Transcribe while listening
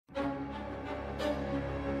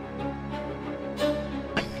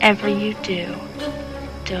whatever you do,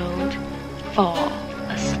 don't fall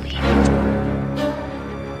asleep.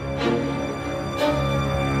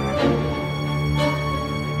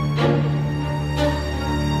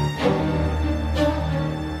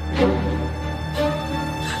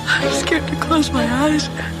 I'm scared to close my eyes.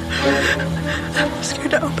 I'm scared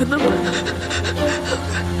to open them. I'm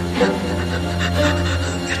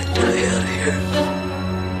gonna die out here.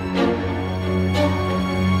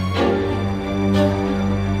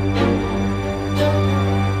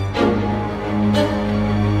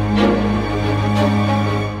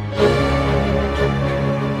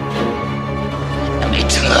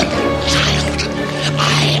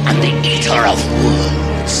 The eater of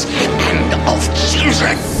worlds and of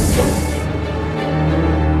children.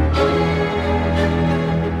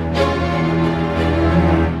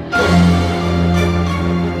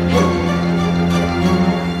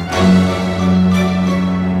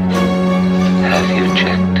 Have you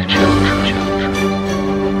checked the children?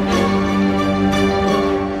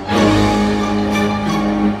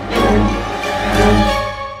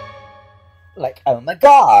 Like, oh my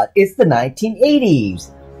god, it's the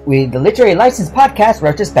 1980s. With the Literary License Podcast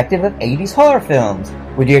retrospective of 80s horror films,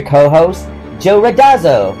 with your co-hosts Joe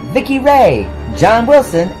Radazzo, Vicky Ray, John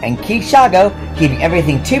Wilson, and Keith Shago, keeping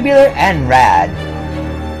everything tubular and rad.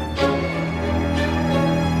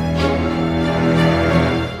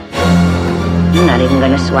 I'm not even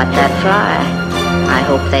going to swat that fly. I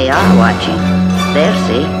hope they are watching. They'll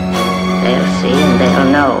see, and they'll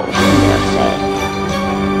know, and they'll say,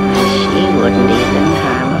 she wouldn't even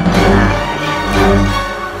harm a fly.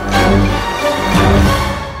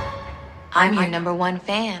 I'm your number one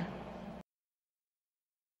fan.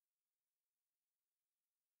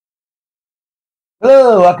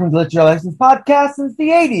 Hello, welcome to the Literary License Podcast since the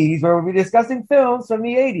 80s, where we'll be discussing films from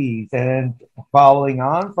the 80s. And following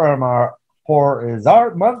on from our Horror is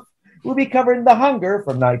Art month, we'll be covering The Hunger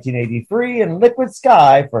from 1983 and Liquid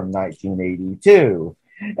Sky from 1982.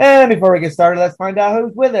 And before we get started, let's find out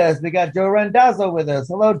who's with us. We got Joe Randazzo with us.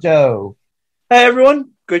 Hello, Joe. Hi,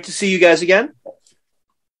 everyone. Great to see you guys again.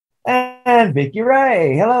 And Vicky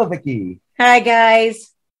Ray. Hello, Vicky. Hi,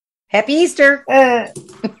 guys. Happy Easter. That's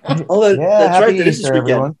right. This is Easter, weekend.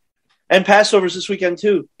 everyone. And Passover's this weekend,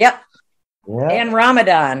 too. Yep. Yeah. And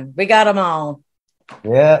Ramadan. We got them all.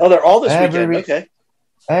 Yeah. Oh, they're all this weekend. Okay.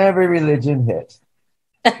 Every religion hit.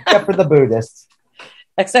 Except for the Buddhists.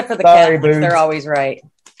 Except for the Sorry, Catholics. Boots. They're always right.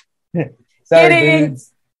 Sorry, Kidding. dudes.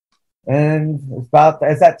 And it's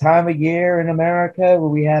that time of year in America where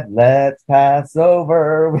we have Let's Pass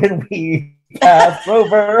Over when we pass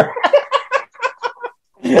over.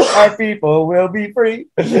 Our people will be free.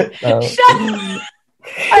 Shut up.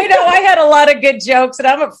 I know I had a lot of good jokes, and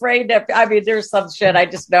I'm afraid there's some shit I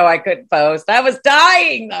just know I couldn't post. I was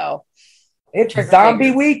dying, though. It's Zombie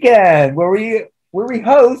Weekend where we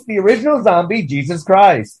host the original zombie, Jesus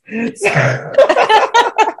Christ.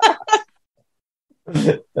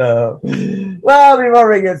 Well, before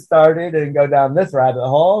we get started and go down this rabbit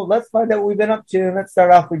hole, let's find out what we've been up to. Let's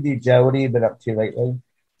start off with you, Joe. What have you been up to lately?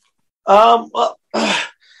 Well,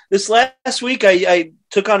 this last week I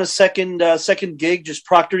took on a second gig, just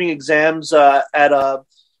proctoring exams at a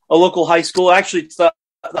local high school. Actually, it's the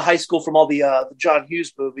high school from all the John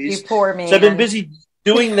Hughes movies. You poor man. So I've been busy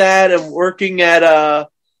doing that and working at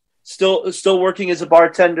still working as a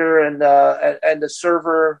bartender and a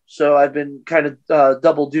server. So I've been kind of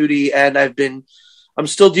double duty, and I'm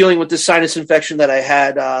still dealing with this sinus infection that I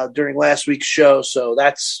had during last week's show. So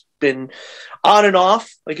that's been on and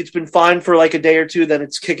off. Like, it's been fine for like a day or two, then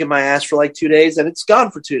it's kicking my ass for like 2 days, and it's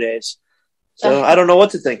gone for 2 days. So I don't know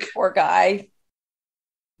what to think. Poor guy.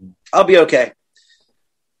 I'll be okay.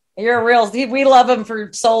 You're a real. We love him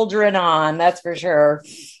for soldiering on. That's for sure.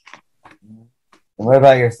 And what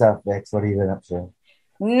about yourself, Vix? What have you been up to?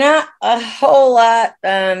 Not a whole lot.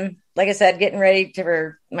 Like I said, getting ready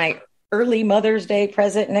for my early Mother's Day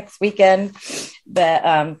present next weekend. But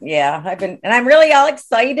yeah, I'm really all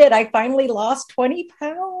excited. I finally lost 20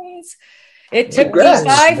 pounds. It took me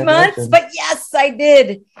 5 months, but yes, I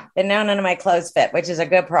did. And now none of my clothes fit, which is a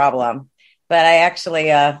good problem. But I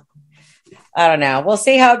actually, I don't know. We'll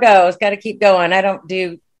see how it goes. Got to keep going. I don't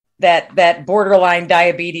do that borderline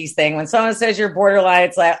diabetes thing. When someone says you're borderline,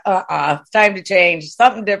 it's like, it's time to change.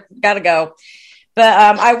 Something different. Got to go. But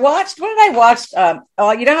I watched, what did I watch?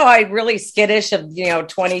 You know how I really skittish of,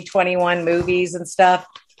 2021 movies and stuff,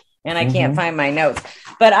 and I can't find my notes.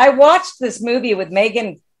 But I watched this movie with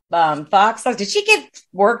Megan Fox. Did she get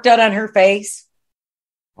work done on her face?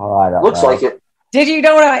 Oh, I don't Looks know. like it. Did you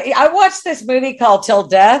know what I watched this movie called Till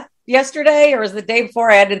Death yesterday, or was the day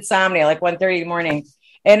before? I had insomnia, like 1:30 in the morning.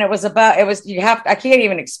 And I can't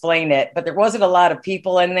even explain it, but there wasn't a lot of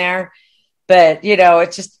people in there. But,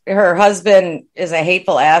 it's just her husband is a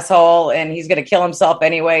hateful asshole and he's going to kill himself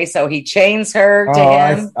anyway. So he chains her to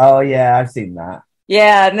him. I've seen that.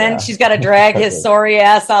 Yeah. And then she's got to drag his sorry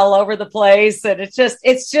ass all over the place. And it's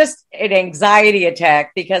just an anxiety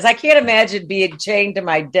attack because I can't imagine being chained to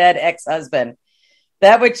my dead ex-husband.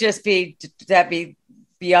 That'd be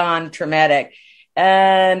beyond traumatic.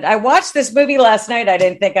 And I watched this movie last night. I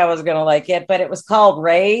didn't think I was going to like it, but it was called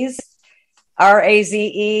Raze. Raze.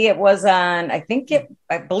 It was on, I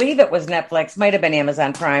believe it was Netflix, might have been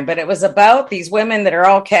Amazon Prime, but it was about these women that are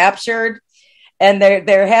all captured and they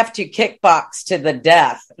have to kickbox to the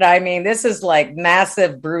death. I mean, this is like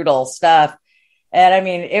massive, brutal stuff. And I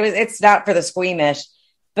mean, it's not for the squeamish,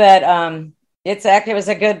 but it was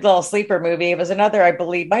a good little sleeper movie. It was another, I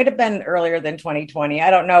believe, might have been earlier than 2020.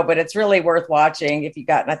 I don't know, but it's really worth watching if you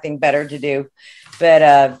got nothing better to do.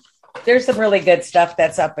 But there's some really good stuff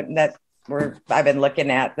that's up and I've been looking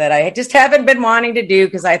at that I just haven't been wanting to do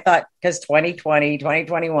because 2020,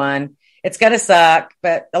 2021, it's going to suck,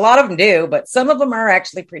 but a lot of them do, but some of them are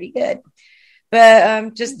actually pretty good.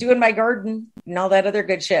 But just doing my garden and all that other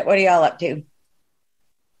good shit. What are y'all up to?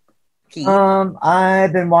 Keith?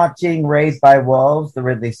 I've been watching Raised by Wolves, the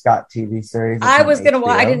Ridley Scott TV series. I was going to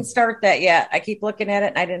watch. I didn't start that yet. I keep looking at it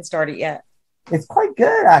and I didn't start it yet. It's quite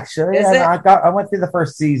good, actually. Is it? I went through the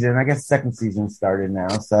first season. I guess the second season started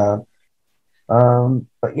now. So,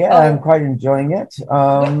 but yeah, I'm quite enjoying it.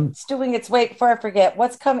 It's doing its weight before I forget.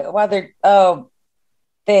 What's coming?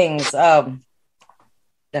 Things. Oh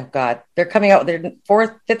God, they're coming out. Their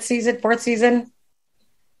fourth season.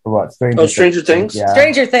 What? Stranger Things. Yeah.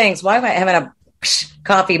 Stranger Things. Why am I having a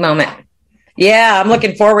coffee moment? Yeah, I'm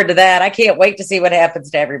looking forward to that. I can't wait to see what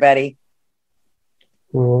happens to everybody.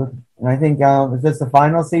 Cool. And I think is this the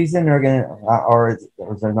final season or is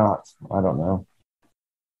there not? I don't know.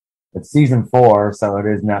 It's season 4, so it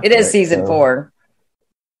is Netflix. It is season 4.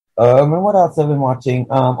 And what else have I been watching?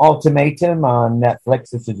 Ultimatum on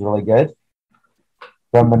Netflix, which is really good.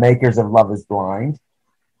 From the makers of Love is Blind,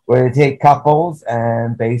 where they take couples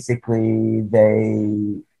and basically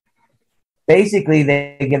they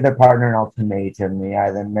give their partner an ultimatum. They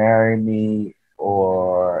either marry me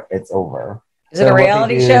or it's over. Is it a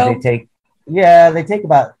reality show? They take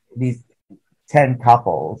about these 8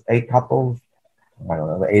 couples. I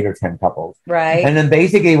don't know, 8 or 10 couples. Right. And then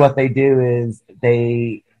basically what they do is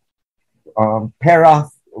they pair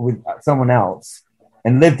off with someone else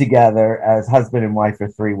and live together as husband and wife for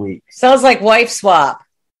 3 weeks. Sounds like wife swap.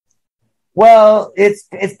 Well, it's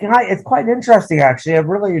quite interesting actually. I'm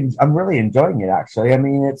really enjoying it actually. I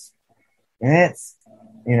mean, it's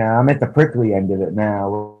I'm at the prickly end of it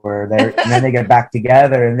now, where and then they get back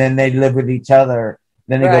together and then they live with each other.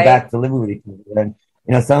 Then they go back to live with each other,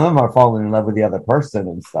 and some of them are falling in love with the other person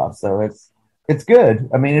and stuff. So it's good.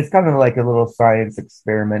 I mean, it's kind of like a little science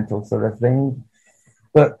experimental sort of thing.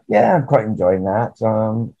 But yeah, I'm quite enjoying that.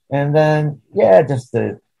 And then just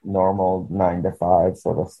the normal 9 to 5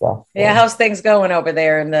 sort of stuff. Yeah, how's things going over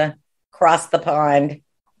there across the pond?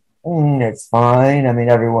 It's fine. I mean,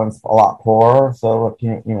 everyone's a lot poorer, so what we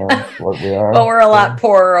are. Well, we're a lot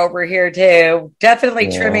poorer over here too.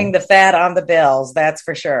 Definitely trimming the fat on the bills. That's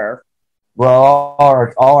for sure. Well,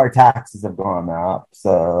 all our taxes have gone up,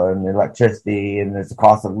 and electricity, and there's a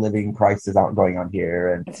cost of living crisis going on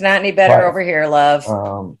here, and it's not any better over here, love.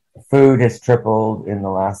 Food has tripled in the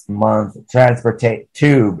last month.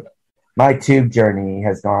 My tube journey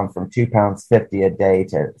has gone from £2.50 a day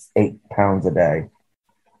to £8 a day.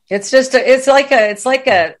 It's just it's like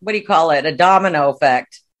a what do you call it? A domino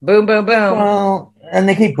effect. Boom, boom, boom. Well, and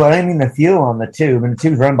they keep blaming the fuel on the tube, and the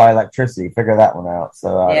tube's run by electricity. Figure that one out.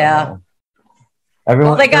 So I don't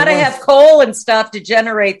know. They got to have coal and stuff to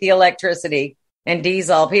generate the electricity and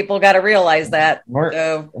diesel. People got to realize that.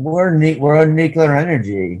 We're on nuclear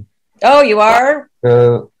energy. Oh, you are?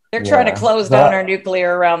 They're trying to close down our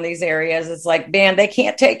nuclear around these areas. It's like, man, they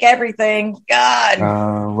can't take everything. God.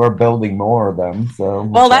 We're building more of them. So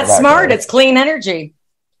that's smart. It's clean energy.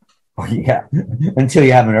 Yeah, until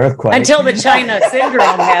you have an earthquake. Until the China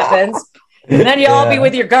syndrome happens. And then you'll all be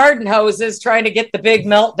with your garden hoses trying to get the big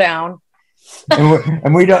meltdown.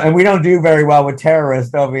 and we don't do very well with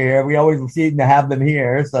terrorists over here. We always seem to have them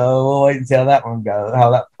here, so we'll wait and see how that one goes,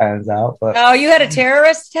 how that pans out. But you had a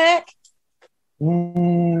terrorist attack?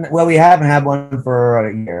 Well, we haven't had one for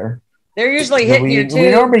a year. They're usually hitting you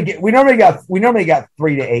too. We normally got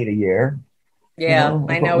 3 to 8 a year. Yeah,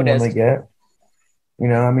 I noticed.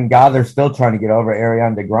 God, they're still trying to get over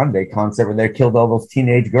Ariana Grande concert where they killed all those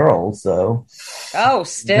teenage girls. So,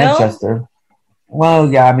 still Manchester.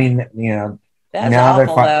 Well, yeah, I mean, That's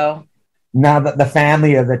awful, though. Now that the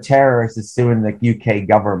family of the terrorist is suing the UK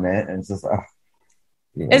government, and it's just,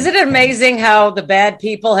 isn't it amazing how the bad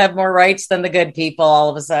people have more rights than the good people all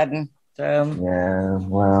of a sudden? So yeah,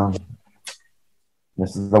 well,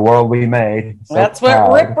 this is the world we made. So that's proud.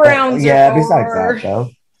 what Rip Browns are besides for. that, though.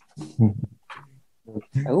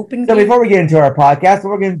 So before we get into our podcast,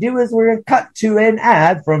 what we're going to do is we're going to cut to an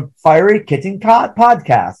ad from Fiery Kitten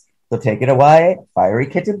Podcast. So take it away, Fiery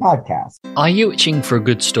Kitten Podcast. Are you itching for a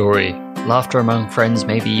good story? Laughter among friends,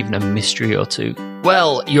 maybe even a mystery or two?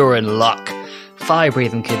 Well, you're in luck. Fire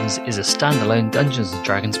Breathing Kittens is a standalone Dungeons &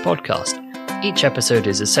 Dragons podcast. Each episode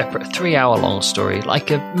is a separate 3-hour-long story, like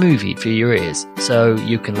a movie for your ears, so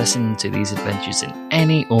you can listen to these adventures in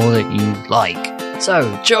any order you like.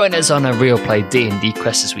 So, join us on a real play D&D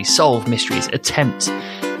quest as we solve mysteries, attempt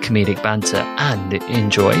comedic banter, and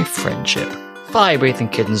enjoy friendship. Fire Breathing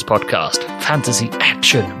Kittens podcast. Fantasy,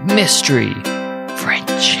 action, mystery,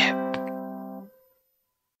 friendship.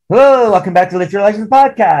 Hello, welcome back to Literary Relations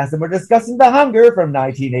Podcast, and we're discussing The Hunger from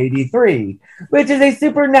 1983, which is a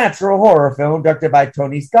supernatural horror film directed by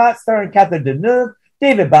Tony Scott, starring Catherine Deneuve,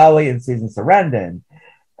 David Bowie, and Susan Sarandon.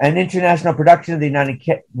 An international production of the United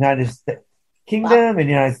Kingdom and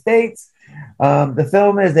United States. The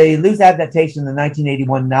film is a loose adaptation of the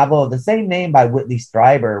 1981 novel of the same name by Whitley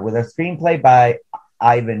Streiber, with a screenplay by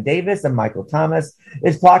Ivan Davis and Michael Thomas.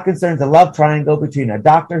 Its plot concerns a love triangle between a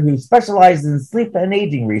doctor who specializes in sleep and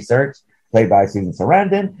aging research, played by Susan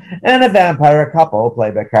Sarandon, and a vampire couple,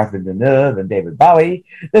 played by Catherine Deneuve and David Bowie.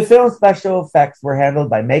 The film's special effects were handled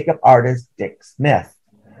by makeup artist Dick Smith.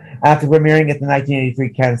 After premiering at the 1983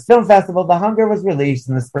 Cannes Film Festival, The Hunger was released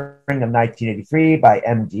in the spring of 1983 by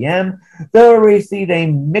MGM. Though it received a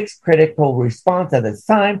mixed critical response at its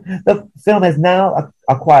time, the film has now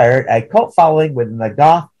acquired a cult following within the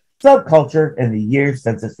goth subculture in the years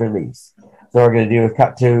since its release. So what we're going to do is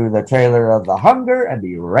cut to the trailer of The Hunger and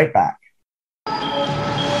be right back.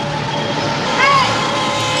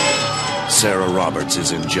 Sarah Roberts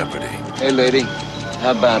is in jeopardy. Hey, lady,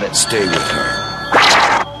 how about it? Stay with her.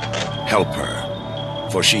 Help her,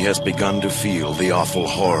 for she has begun to feel the awful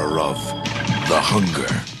horror of the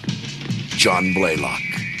hunger. John Blaylock,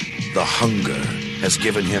 the hunger has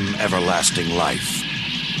given him everlasting life.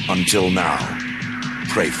 Until now,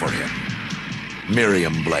 pray for him.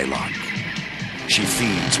 Miriam Blaylock. She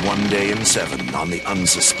feeds 1 day in 7 on the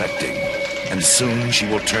unsuspecting, and soon she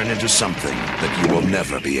will turn into something that you will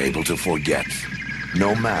never be able to forget.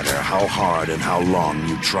 No matter how hard and how long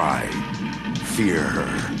you try, fear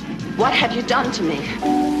her. What have you done to me?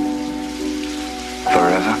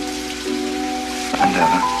 Forever and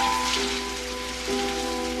ever.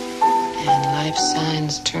 And life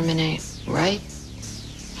signs terminate right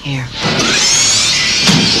here.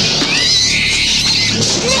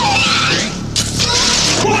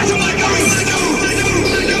 What am I going to do?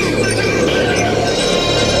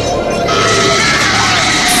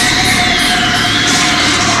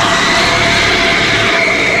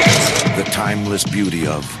 The timeless beauty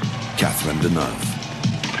of Catherine Deneuve,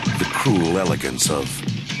 the cruel elegance of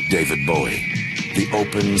David Bowie, the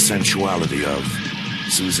open sensuality of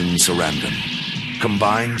Susan Sarandon,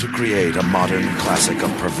 combine to create a modern classic of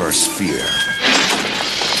perverse fear.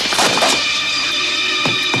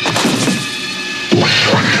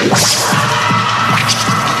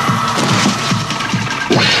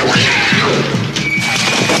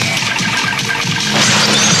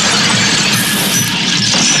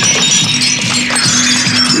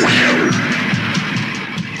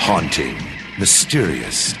 Haunting,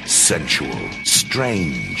 mysterious, sensual,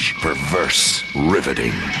 strange, perverse,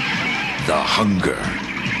 riveting. The Hunger.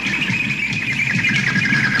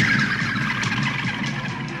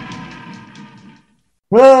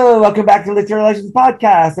 Hello, welcome back to Literary Relations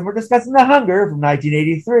Podcast, and we're discussing The Hunger from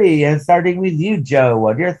 1983. And starting with you, Joe,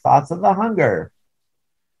 what are your thoughts on The Hunger?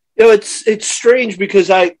 You know, it's strange because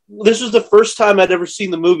this was the first time I'd ever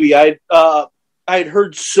seen the movie. I'd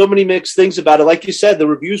heard so many mixed things about it. Like you said, the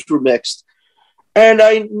reviews were mixed. And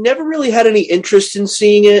I never really had any interest in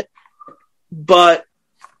seeing it. But,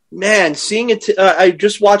 man, seeing it... I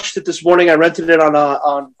just watched it this morning. I rented it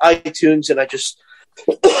on iTunes, and I just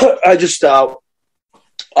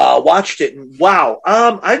watched it. And, wow,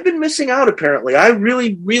 I've been missing out, apparently. I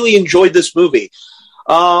really, really enjoyed this movie.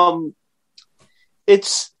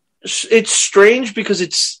 It's strange because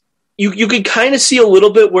it's... You can kind of see a little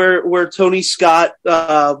bit where Tony Scott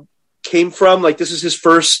came from. Like, this is his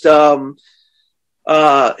first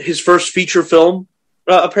feature film,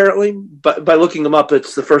 apparently. But by looking them up,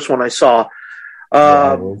 it's the first one I saw.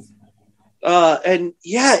 And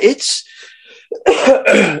yeah,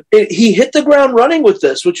 he hit the ground running with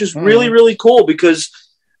this, which is really, really cool because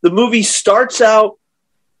the movie starts out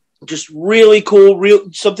just really cool,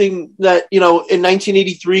 something that, in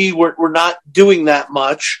 1983 we're not doing that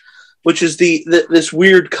much, which is this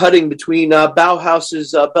weird cutting between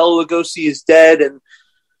Bauhaus's Bela Lugosi is dead, and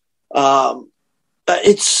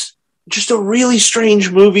it's just a really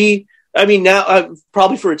strange movie. I mean, now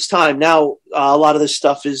probably for its time, now a lot of this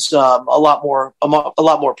stuff is a lot more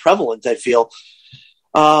prevalent, I feel.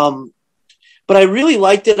 But I really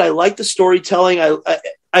liked it. I liked the storytelling.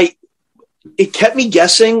 It kept me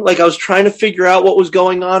guessing. Like I was trying to figure out what was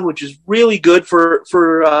going on, which is really good for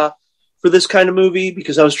this kind of movie,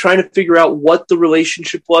 because I was trying to figure out what the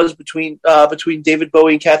relationship was between David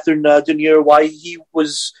Bowie and Catherine Deneuve, why he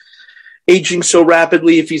was aging so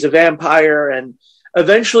rapidly, if he's a vampire, and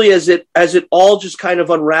eventually as it all just kind of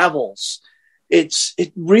unravels,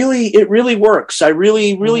 it really works. I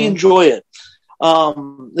really enjoy it.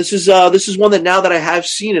 This is one that now that I have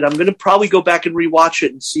seen it, I'm going to probably go back and rewatch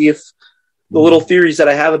it and see if the little theories that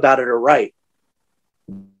I have about it are right.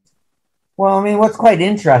 Well, I mean, what's quite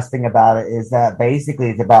interesting about it is that basically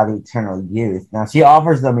it's about eternal youth. Now, she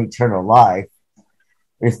offers them eternal life.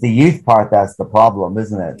 It's the youth part that's the problem,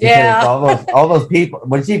 isn't it? Because yeah. all those people,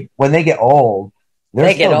 when they get old,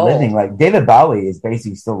 they're still living. Like David Bowie is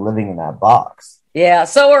basically still living in that box. Yeah,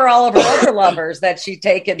 so are all of her other lovers that she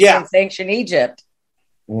taken since ancient Egypt.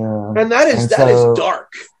 Yeah, and that is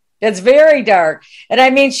dark. It's very dark, and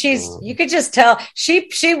I mean, you could just tell she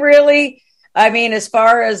really. I mean, as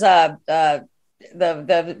far as the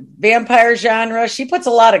vampire genre, she puts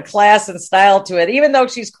a lot of class and style to it, even though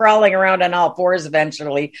she's crawling around on all fours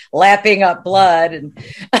eventually, lapping up blood. And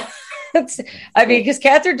I mean, because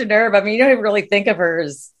Catherine Deneuve, I mean, you don't even really think of her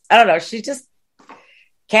as, I don't know, she's just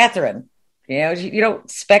Catherine. You don't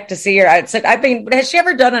expect to see her. I mean, has she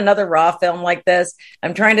ever done another Raw film like this?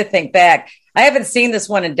 I'm trying to think back. I haven't seen this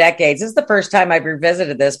one in decades. This is the first time I've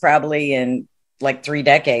revisited this, probably in like 3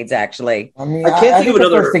 decades, actually. I mean, I can't think of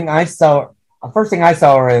another. The first thing I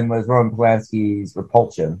saw her in was Roman Polanski's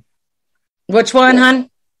Repulsion. Which one, hon?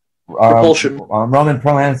 Repulsion. Roman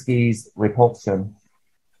Polanski's Repulsion.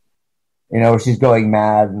 She's going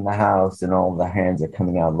mad in the house and all the hands are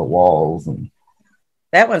coming out of the walls. And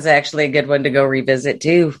that one's actually a good one to go revisit,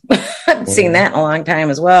 too. I haven't seen that in a long time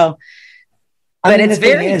as well. But it's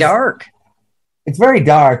very dark. It's very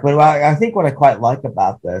dark, but I think what I quite like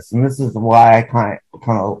about this, and this is why I kind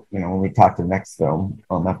of, when we talk to the next film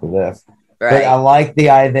after this, right. But I like the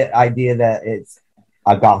idea that it's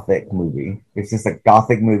a gothic movie. It's just a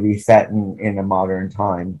gothic movie set in a modern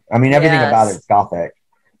time. I mean, everything about it's gothic,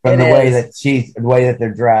 from the way that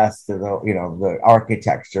they're dressed, to the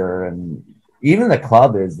architecture, and even the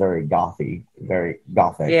club is very gothic.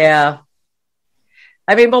 Yeah.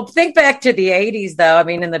 I mean, well, think back to the 80s, though. I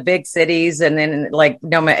mean, in the big cities, and then like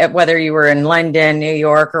no matter whether you were in London, New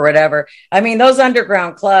York, or whatever. I mean, those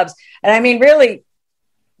underground clubs, and I mean, really,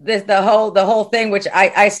 the whole thing. Which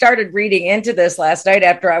I started reading into this last night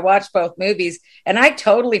after I watched both movies, and I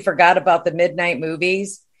totally forgot about the midnight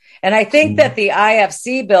movies. And I think that the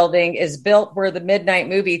IFC building is built where the Midnight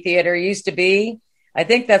Movie Theater used to be. I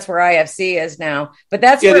think that's where IFC is now, but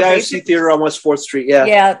that's where the IFC Theater on West 4th Street. Yeah.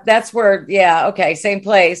 Yeah. That's where, okay. Same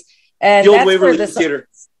place. And the old Waverly Theater.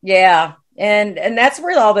 Yeah. And that's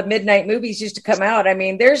where all the midnight movies used to come out. I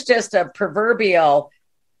mean, there's just a proverbial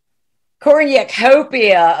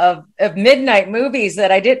cornucopia of midnight movies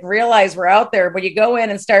that I didn't realize were out there. When you go in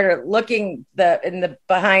and start looking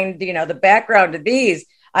behind, the background of these,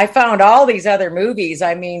 I found all these other movies.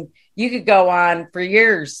 I mean, you could go on for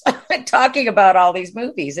years talking about all these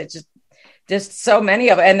movies. It's just so many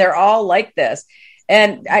of them, and they're all like this.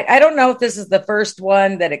 And I don't know if this is the first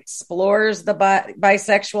one that explores the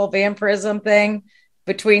bisexual vampirism thing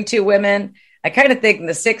between two women. I kind of think in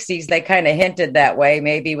the 60s they kind of hinted that way,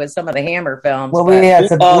 maybe with some of the Hammer films. Well, we had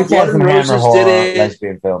some Hammer horror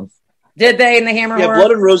lesbian films. Did they in the Hammer horror? Yeah,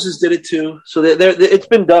 Blood and Roses did it too. So it's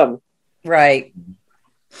been done. Right.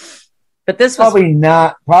 But this was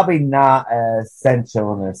probably not as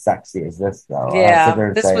sensual and as sexy as this, though.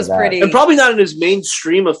 Yeah, this was pretty, and probably not in as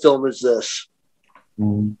mainstream a film as this.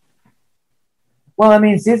 Mm. Well, I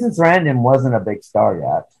mean, Susan Sarandon wasn't a big star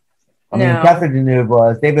yet. I mean, Catherine Deneuve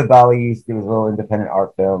was. David Bowie used to do his little independent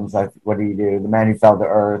art films. Like, what do you do? The Man Who Fell to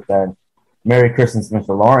Earth and Mary Kristen Smith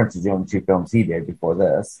Lawrence is the only 2 films he did before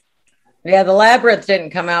this. Yeah, The Labyrinth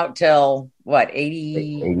didn't come out till,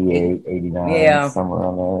 88, 89, yeah. Somewhere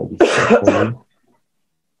on there.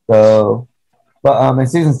 So, and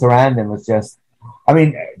Susan Sarandon was just, I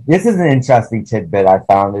mean, this is an interesting tidbit I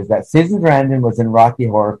found, is that Susan Sarandon was in Rocky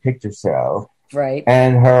Horror Picture Show Right.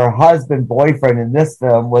 And her husband, boyfriend in this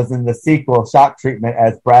film was in the sequel, Shock Treatment,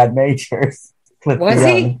 as Brad Majors. Was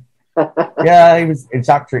he? Yeah, he was in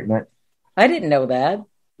Shock Treatment. I didn't know that.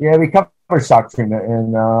 Yeah, we covered Shock Treatment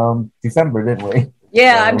in December, didn't we?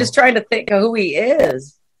 Yeah, so, I'm just trying to think of who he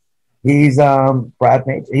is. He's Brad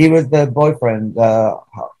Majors. He was the boyfriend, the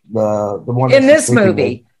one in this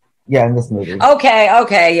movie. With. Yeah, in this movie.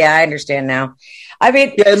 Okay, yeah, I understand now. I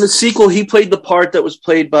mean, yeah, in the sequel, he played the part that was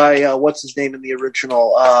played by what's his name in the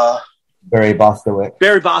original? Barry Bostwick.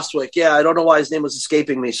 Barry Bostwick. Yeah, I don't know why his name was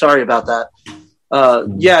escaping me. Sorry about that.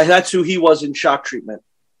 Yeah, that's who he was in Shock Treatment.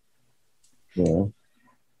 Yeah.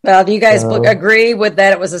 Well, do you guys agree with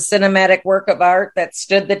that? It was a cinematic work of art that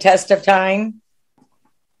stood the test of time.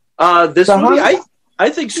 This movie, I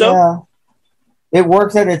think so. Yeah. It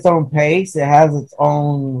works at its own pace. It has its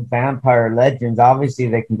own vampire legends. Obviously,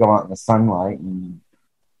 they can go out in the sunlight and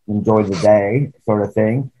enjoy the day, sort of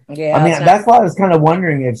thing. Yeah, I mean, that's why I was kind of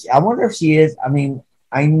wondering I wonder if she is. I mean,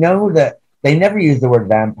 I know that they never use the word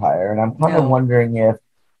vampire, and I'm kind of wondering if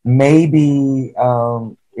maybe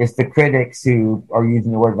it's the critics who are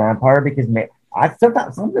using the word vampire because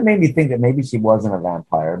something made me think that maybe she wasn't a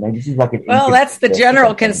vampire. Maybe she's like an. Well, that's the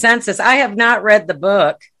general consensus. I have not read the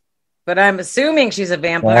book. But I'm assuming she's a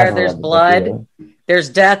vampire. There's blood, there's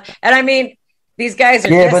death, and I mean, these guys are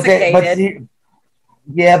desiccated.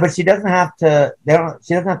 But she doesn't have to.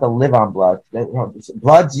 She doesn't have to live on blood.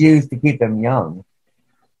 Blood's used to keep them young.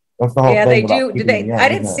 That's the whole thing. Yeah, they do. I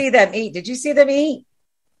didn't see them eat. Did you see them eat?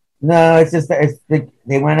 No, it's just they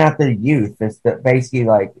went after youth. It's basically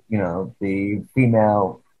like the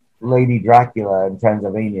female Lady Dracula in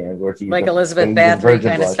Transylvania, where she's like Elizabeth Bathory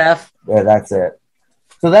kind of stuff. Yeah, that's it.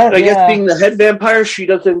 So that I guess being the head vampire, she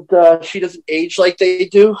doesn't age like they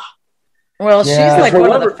do. Well, she's like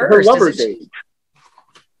one of the first. Her lovers age.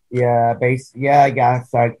 Yeah, I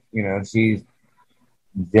guess she's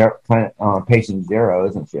patient zero,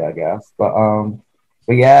 isn't she? I guess, but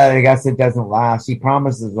yeah, I guess it doesn't last. She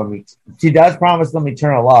does promise them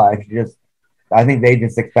eternal life. I think they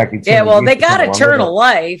just expect eternal. Yeah, well, they got eternal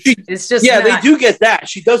life. It's just they do get that.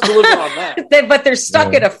 She does deliver on that. But they're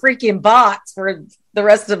stuck in a freaking box for the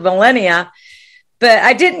rest of millennia. But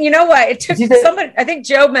I didn't. You know what? It took somebody. I think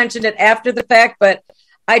Joe mentioned it after the fact, but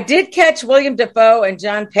I did catch William Dafoe and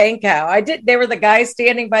John Pankow. I did. They were the guys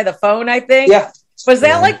standing by the phone. I think. Yeah. Was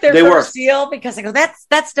that like their first deal? Because I go,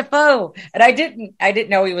 that's Dafoe, and I didn't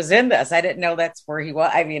know he was in this. I didn't know that's where he was.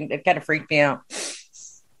 I mean, it kind of freaked me out.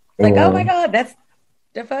 Like, oh my God, that's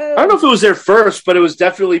Dafoe. I don't know if it was their first, but it was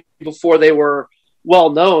definitely before they were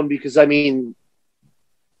well known. Because I mean,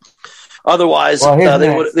 otherwise they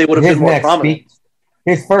would have been more prominent.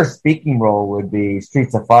 His first speaking role would be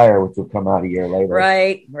Streets of Fire, which would come out a year later.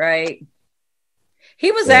 Right.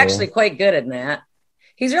 He was actually quite good in that.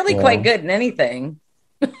 He's really quite good in anything.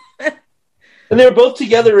 And they were both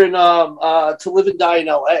together in To Live and Die in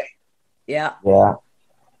L.A. Yeah.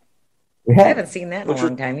 I haven't seen that in a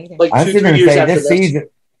long time either. Like 2-3 years after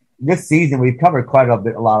this season we've covered quite a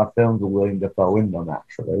lot of films with William Dafoe in them.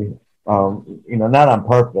 Actually, not on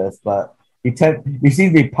purpose, but he seems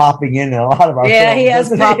to be popping in a lot of our films. Yeah, he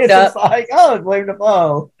has popped it's up. Like, oh, it's William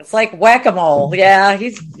Dafoe. It's like whack-a-mole. Yeah,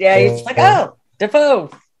 he's like, oh,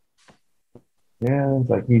 Dafoe. Yeah, it's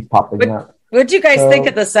like he's popping up. What'd you guys think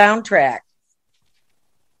of the soundtrack?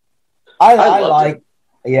 I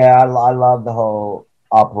love the whole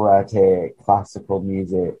operatic classical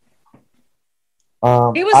music. He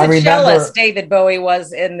was a cellist. David Bowie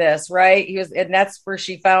was in this, right? He was, and that's where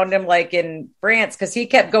she found him, like in France, because he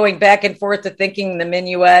kept going back and forth to thinking the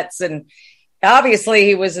minuets, and obviously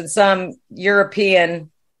he was in some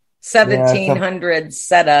European 1700s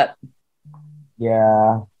setup.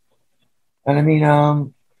 Yeah, and I mean,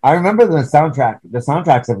 I remember the soundtrack. The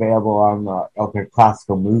soundtrack's available on the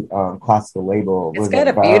classical label. It's got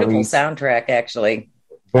a beautiful soundtrack, actually.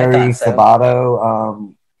 Very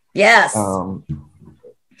Sabato. Yes. So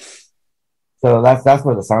that's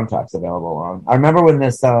where the soundtrack's available on. I remember when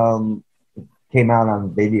this came out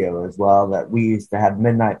on video as well, that we used to have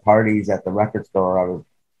midnight parties at the record store I was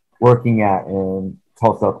working at in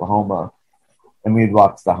Tulsa, Oklahoma. And we'd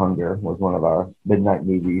watch The Hunger, was one of our midnight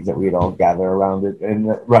movies that we'd all gather around it in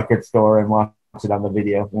the record store and watch it on the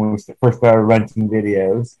video when we first started renting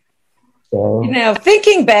videos. So,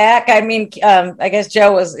 thinking back, I mean, I guess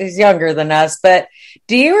Joe is younger than us, but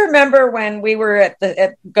do you remember when we were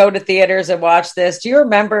go to theaters and watch this? Do you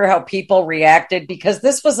remember how people reacted? Because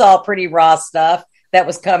this was all pretty raw stuff that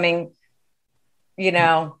was coming,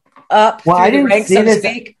 up through the ranks, so to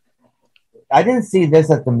speak. I didn't see this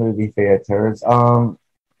at the movie theaters. But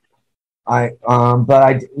it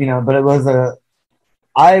was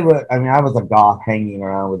I was a goth hanging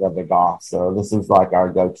around with other goths, so this was like our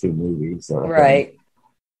go-to movie. So right.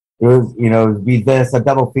 It was, it would be this, a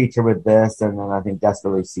double feature with this, and then I think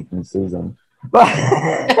Desperately Seeking Susan. But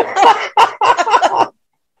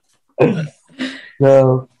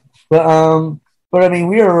but I mean,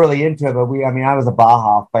 we were really into it. But I was a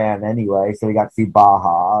Bauhaus fan anyway, so we got to see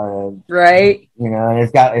Bauhaus, and right. And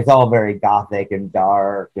it's all very gothic and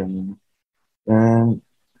dark, and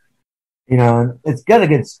it's got a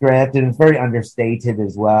good script, and it's very understated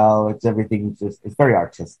as well. It's very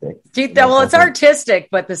artistic. It's artistic,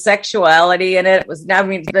 but the sexuality in it was,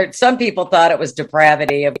 some people thought it was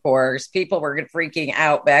depravity, of course. People were freaking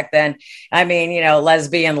out back then.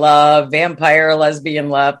 Lesbian love, vampire lesbian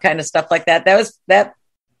love, kind of stuff like that.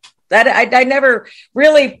 I never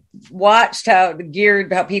really watched how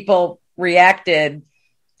people reacted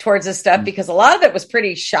towards this stuff, because a lot of it was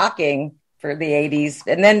pretty shocking for the 80s.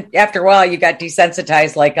 And then after a while, you got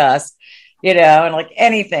desensitized like us, and like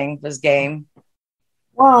anything was game.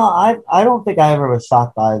 Well, I don't think I ever was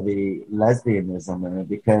shocked by the lesbianism in it,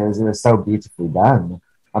 because it was so beautifully done.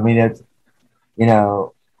 I mean, it's,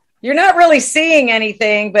 you're not really seeing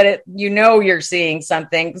anything, but you're seeing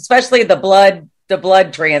something, especially the blood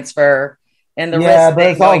transfer and the wrist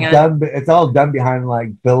but thing it's all done behind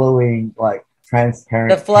like billowing, like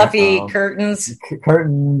transparent, the fluffy curtains,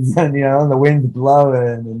 and the wind's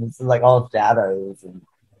blowing, and it's like all shadows, and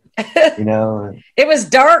it was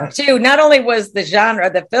dark too. Not only was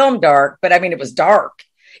the film dark, but it was dark.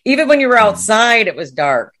 Even when you were outside, it was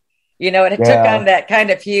dark. It took on that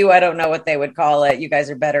kind of hue. I don't know what they would call it. You guys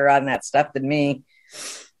are better on that stuff than me.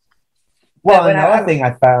 Well, another thing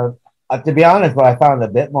I found, to be honest, what I found a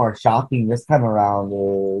bit more shocking this time around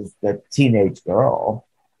is the teenage girl.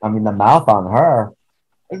 The mouth on her.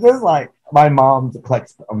 It's just like my mom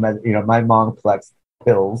collects, my mom collects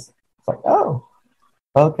pills. It's like, oh,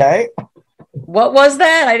 okay. What was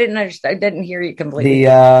that? I didn't understand. I didn't hear you completely.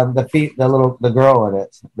 The girl in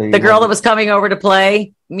it. The girl that was coming over to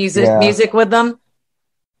play music with them.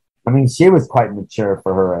 She was quite mature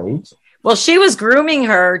for her age. Well, she was grooming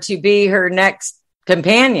her to be her next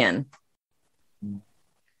companion.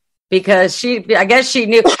 Because I guess she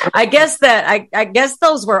knew. I guess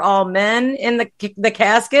those were all men in the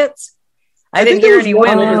caskets. I didn't hear any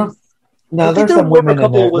women. No, there's some women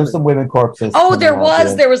in there. There's some women corpses. Oh, there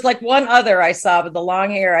was like one other I saw with the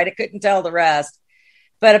long hair. I couldn't tell the rest.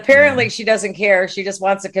 But apparently she doesn't care. She just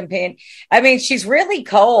wants a companion. She's really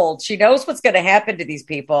cold. She knows what's going to happen to these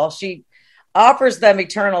people. She offers them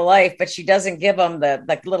eternal life, but she doesn't give them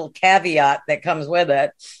the little caveat that comes with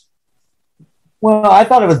it. Well, I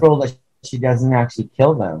thought it was cool that she doesn't actually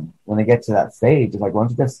kill them when they get to that stage. It's like, why don't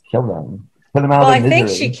you just kill them? Put them out of their misery. I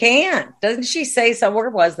think she can't. Doesn't she say so? Where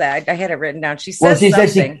was that? I had it written down. She says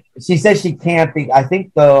something. She says she can't be. I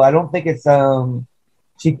think, though, I don't think it's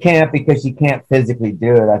she can't because she can't physically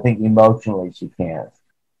do it. I think emotionally she can't.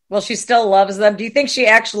 Well, she still loves them. Do you think she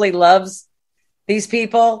actually loves these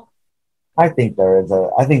people? I think there's a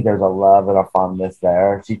love and a fondness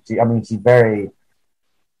there. She's very.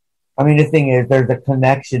 The thing is, there's a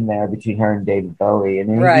connection there between her and David Bowie, and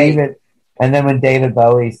then when David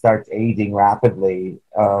Bowie starts aging rapidly,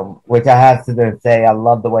 which I have to say, I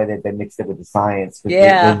love the way that they mixed it with the science.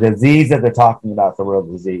 The disease that they're talking about is a real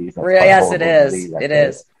disease. Yes, it is. It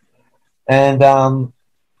is. And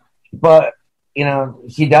but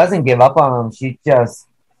she doesn't give up on him. She just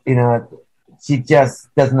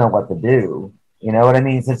doesn't know what to do. You know what I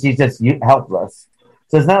mean? So she's just helpless.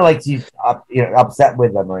 So it's not like she's upset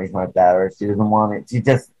with them or anything like that, or she doesn't want it.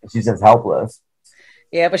 She's just helpless.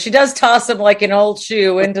 Yeah, but she does toss him like an old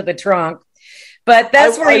shoe into the trunk. But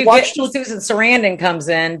that's where Susan Sarandon comes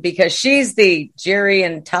in, because she's the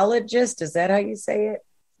gerontologist. Is that how you say it?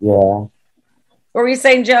 Yeah. What were you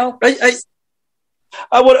saying, Joe? What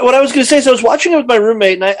I was going to say is I was watching it with my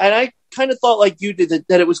roommate, and I kind of thought like you did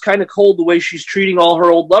that it was kind of cold the way she's treating all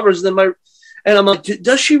her old lovers. And I'm like,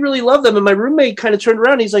 does she really love them? And my roommate kind of turned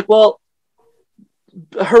around. And he's like, well,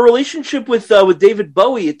 her relationship with David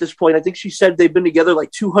Bowie at this point, I think she said they've been together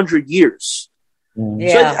like 200 years.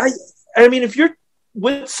 Yeah. So I mean, if you're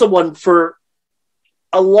with someone for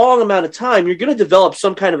a long amount of time, you're going to develop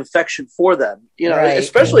some kind of affection for them, right.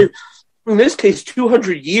 Especially in this case,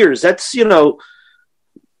 200 years. That's,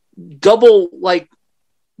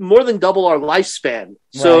 more than double our lifespan. Right.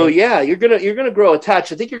 So yeah, you're gonna grow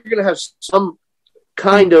attached. I think you're gonna have some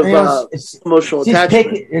kind of emotional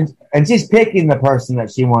attachment. And she's picking the person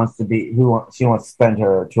that she wants to be, she wants to spend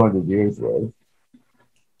her 200 years with.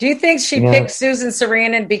 Do you think she picked Susan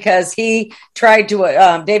Sarandon because he tried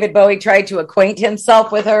to, David Bowie tried to acquaint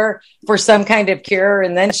himself with her for some kind of cure,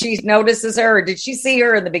 and then she notices her, or did she see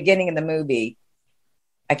her in the beginning of the movie?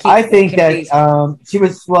 I think that she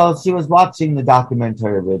was watching the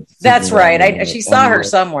documentary with. That's right. She saw her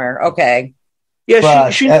somewhere. Okay. Yeah,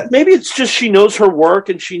 she maybe it's just she knows her work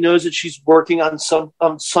and she knows that she's working on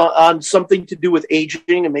something to do with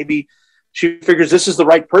aging, and maybe she figures this is the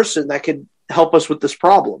right person that could help us with this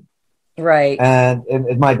problem. Right. And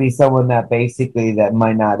it might be someone that basically that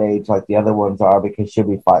might not age like the other ones are, because she'll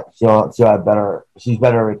be fine. She'll have she's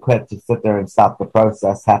better equipped to sit there and stop the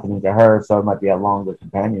process happening to her, so it might be a longer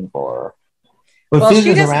companion for her. But well, Susan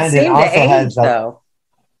she doesn't Sarandon seem to age, though.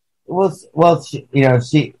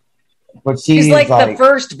 She's like the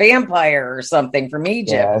first vampire or something from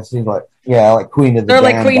Egypt. Yeah, she's like Queen of the They're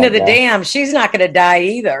like Queen of the Dam. She's not going to die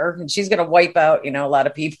either, and she's going to wipe out, a lot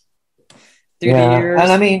of people through the years.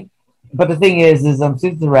 And I mean, but the thing is Susan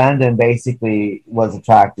Sarandon basically was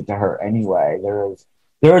attracted to her anyway.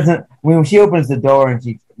 There isn't when she opens the door and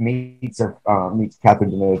she meets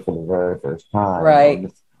Catherine Deneuve for the very first time. Right.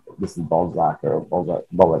 This is Balzac or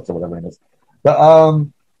Bullets or whatever it is. But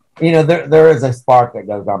there is a spark that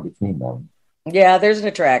goes on between them. Yeah, there's an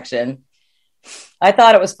attraction. I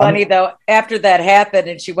thought it was funny though. After that happened,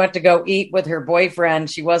 and she went to go eat with her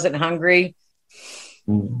boyfriend, she wasn't hungry.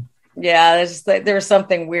 Mm-hmm. Yeah, there was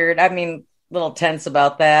something weird. I mean, a little tense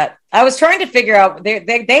about that. I was trying to figure out. They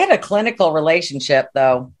had a clinical relationship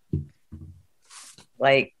though.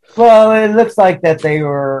 Well, it looks like that they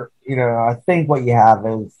were. I think what you have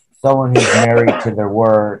is someone who's married to their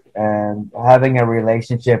work, and having a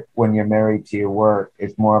relationship when you're married to your work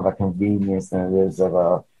is more of a convenience than it is of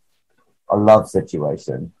a love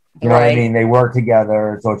situation. You know what I mean? They work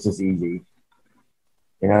together, so it's just easy.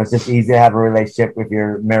 It's just easy to have a relationship if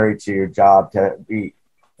you're married to your job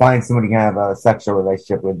find somebody you can have a sexual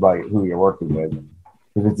relationship with, like who you're working with,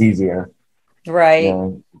 because it's easier. Right.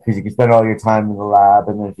 Because you can spend all your time in the lab,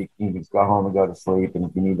 and then if you can just go home and go to sleep, and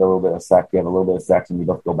if you need a little bit of sex, you have a little bit of sex, and you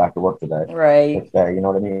don't go back to work today. Right. Next day, you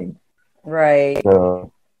know what I mean? Right.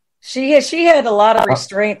 So, she had a lot of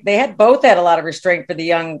restraint. They both had a lot of restraint for the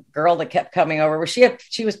young girl that kept coming over. She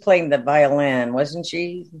was playing the violin, wasn't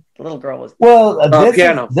she? The little girl was. Well,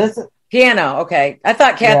 piano. Piano. Okay, I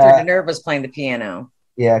thought Catherine Deneuve was playing the piano.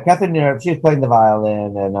 Yeah, Catherine Deneuve. She was playing the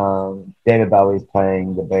violin, and David Bowie's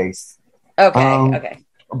playing the bass. Okay. Okay.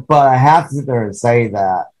 But I have to sit there and say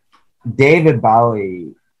that David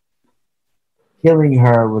Bowie killing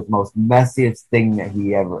her was the most messiest thing that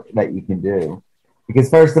you can do. Because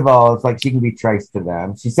first of all, it's like she can be traced to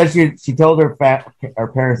them. She said she told her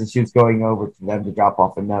parents that she was going over to them to drop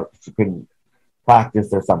off a note. She couldn't practice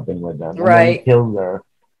or something with them. Right. And then he killed her.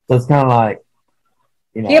 So it's kind of like,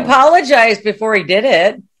 He apologized before he did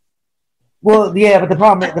it. Well, yeah, but the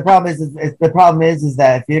problem is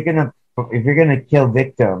that if you're gonna kill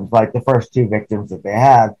victims, like the first two victims that they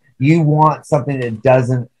have, you want something that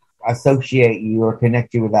doesn't associate you or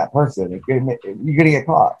connect you with that person. You're gonna get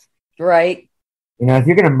caught. Right. If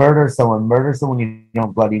you're going to murder someone you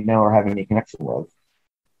don't bloody know or have any connection with.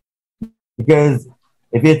 Because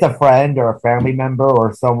if it's a friend or a family member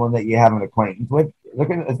or someone that you have an acquaintance with, it's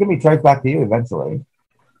going to be traced back to you eventually.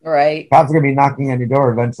 Right. Cops are going to be knocking on your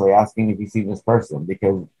door eventually asking if you see this person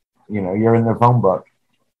because, you're in their phone book.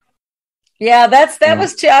 Yeah,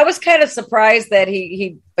 I was kind of surprised that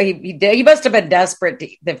he must have been desperate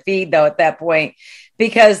to feed though at that point,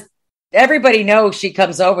 because everybody knows she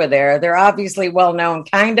comes over there. They're obviously well known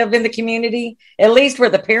kind of in the community, at least where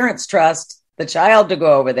the parents trust the child to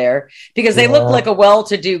go over there, because they look like a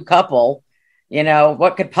well-to-do couple.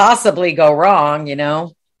 What could possibly go wrong,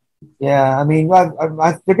 Yeah, I mean,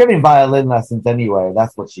 they're giving violin lessons anyway.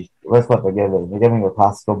 That's what they're giving. They're giving her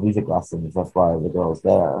classical music lessons. That's why the girl's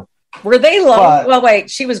there. Were they low? Well, wait,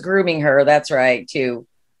 she was grooming her. That's right, too.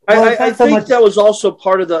 I think that was also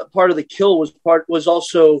part of the kill was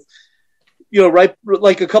also, right,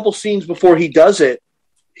 like a couple scenes before he does it,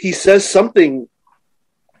 he says something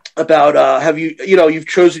about you've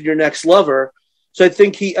chosen your next lover. So I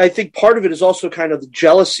think part of it is also kind of the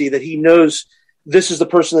jealousy that he knows this is the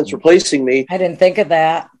person that's replacing me. I didn't think of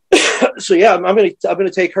that. So yeah, I'm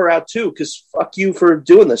gonna take her out too, because fuck you for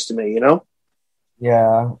doing this to me.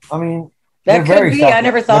 Yeah, I mean. That could be. I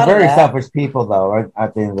never thought of that. They're very selfish people, though,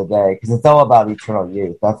 at the end of the day, because it's all about eternal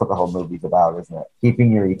youth. That's what the whole movie's about, isn't it?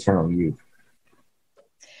 Keeping your eternal youth.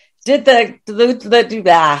 Did Dan,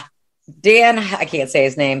 I can't say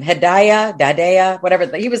his name, Dadea,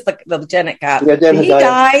 whatever. He was the lieutenant cop. Yeah, Did he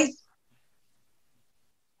die?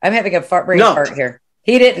 I'm having a brain fart here.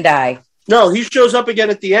 He didn't die. No, he shows up again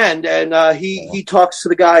at the end, and he talks to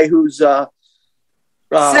the guy who's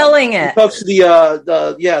selling it. He talks to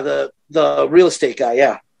the real estate guy.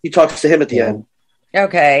 Yeah, he talks to him at the end.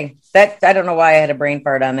 Okay, I don't know why I had a brain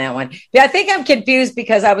fart on that one. Yeah, I think I'm confused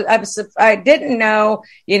because I didn't know.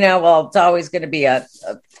 Well, it's always going to be a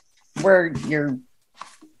where you're.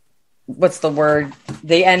 What's the word?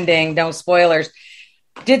 The ending. No spoilers.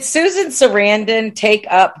 Did Susan Sarandon take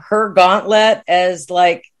up her gauntlet as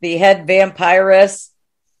like the head vampiress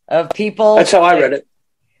of people? That's how I read it.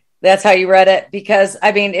 That's how you read it? Because,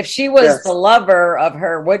 I mean, if she was the lover of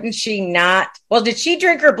her, wouldn't she not? Well, did she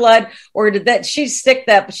drink her blood, or did she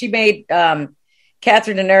made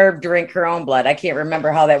Catherine Deneuve drink her own blood? I can't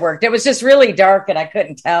remember how that worked. It was just really dark and I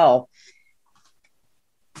couldn't tell.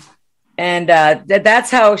 And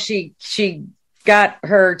that's how she got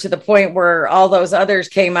her to the point where all those others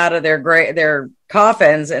came out of their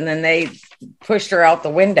coffins, and then they pushed her out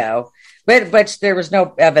the window. But there was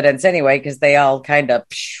no evidence anyway, because they all kind of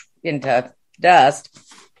into dust,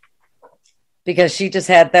 because she just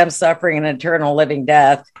had them suffering an eternal living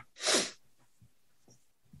death.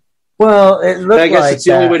 Well, it looked I guess like it's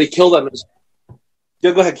the only way to kill them.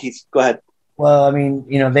 Yeah, go ahead, Keith. Go ahead. Well, I mean,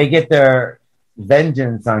 they get their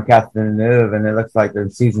vengeance on Catherine Deneuve, and it looks like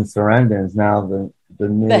the Susan Sarandon is now the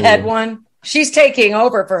new... The head one. She's taking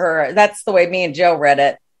over for her. That's the way me and Joe read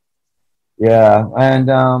it. Yeah,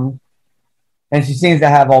 and she seems to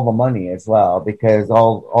have all the money as well, because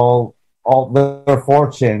all their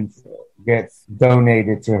fortunes gets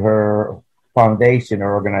donated to her foundation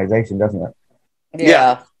or organization, doesn't it?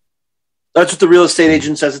 Yeah. That's what the real estate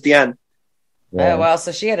agent says at the end. Yeah. Well,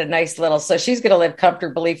 so she had a nice so she's going to live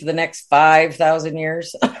comfortably for the next 5,000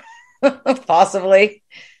 years, possibly.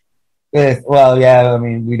 Well, yeah, I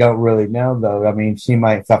mean, we don't really know, though. I mean, she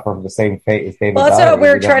might suffer the same fate as David Bowie. Well, that's what we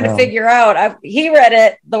were trying to figure out. He read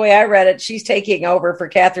it the way I read it. She's taking over for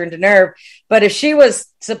Catherine Deneuve. But if she was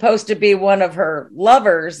supposed to be one of her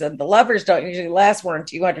lovers, and the lovers don't usually last more than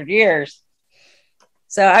 200 years.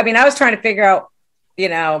 So, I mean, I was trying to figure out,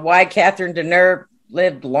 why Catherine Deneuve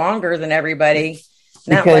lived longer than everybody.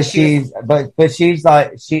 Because her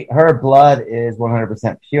blood is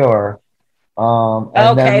 100% pure.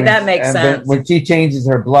 That makes sense. When she changes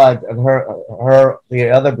her blood, the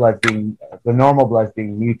normal blood's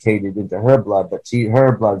being mutated into her blood, but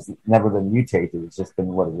her blood's never been mutated. It's just been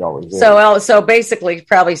what it always is. So basically,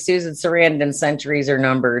 probably Susan Sarandon's centuries are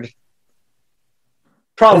numbered.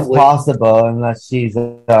 Probably it's possible, unless she's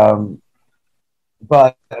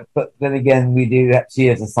but then again, she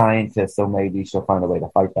is a scientist, so maybe she'll find a way to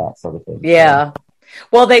fight that sort of thing. Yeah.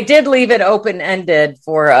 Well, they did leave it open-ended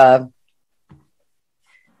for a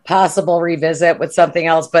possible revisit with something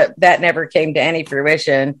else, but that never came to any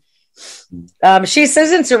fruition. Susan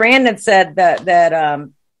Sarandon said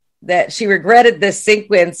that she regretted this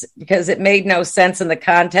sequence because it made no sense in the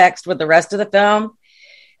context with the rest of the film.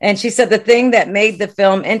 And she said, the thing that made the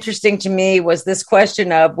film interesting to me was this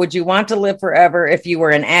question of, would you want to live forever if you were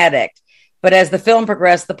an addict? But as the film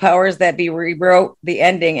progressed, the powers that be rewrote the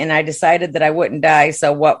ending, and I decided that I wouldn't die.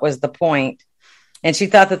 So what was the point? And she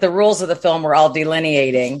thought that the rules of the film were all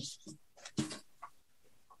delineating.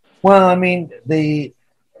 Well, I mean, the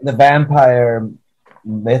vampire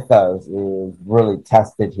mythos is really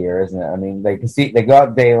tested here, isn't it? I mean, they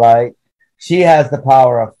got daylight. She has the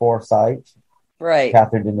power of foresight. Right.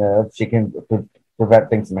 Catherine Deneuve. She can prevent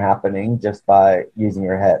things from happening just by using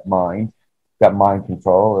her mind. Got mind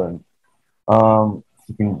control, and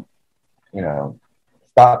she can,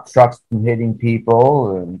 stop trucks from hitting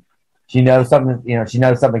people, and she knows something. She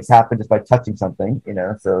knows something's happened just by touching something.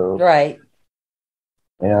 So right.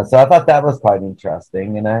 So I thought that was quite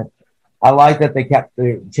interesting, and I like that they kept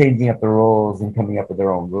changing up the rules and coming up with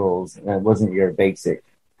their own rules, and it wasn't your basic,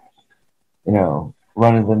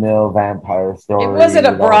 run-of-the-mill vampire story. It wasn't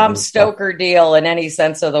a Bram Stoker deal in any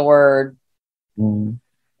sense of the word. Mm.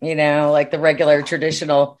 Like the regular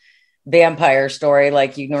traditional vampire story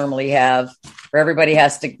like you normally have, where everybody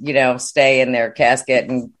has to, stay in their casket,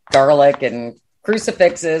 and garlic and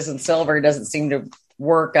crucifixes and silver doesn't seem to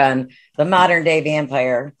work on the modern day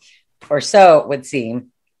vampire, or so it would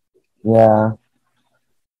seem. Yeah.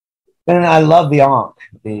 And I love the Ankh.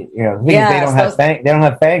 They don't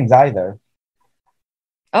have fangs either.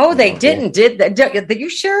 Oh, they didn't, did they? Are you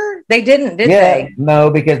sure? They didn't, did they? No,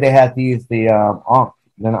 because they had to use the Ankh.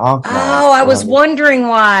 Oh, I was wondering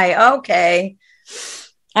why. Okay.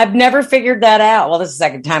 I've never figured that out. Well, this is the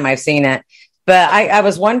second time I've seen it. But I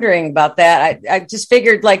was wondering about that. I just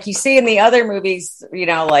figured, like you see in the other movies,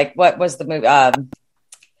 like what was the movie?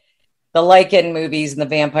 The Lycan movies and the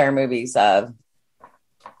vampire movies.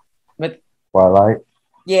 With Twilight.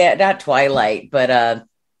 Yeah, not Twilight, but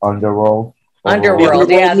Underworld. Underworld.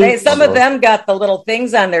 Yeah, some of them got the little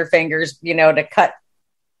things on their fingers, to cut,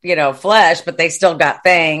 flesh, but they still got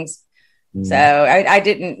fangs. So I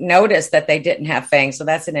didn't notice that they didn't have fangs. So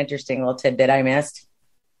that's an interesting little tidbit I missed.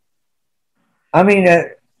 I mean,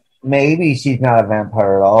 maybe she's not a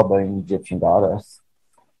vampire at all, but an Egyptian goddess.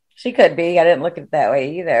 She could be. I didn't look at it that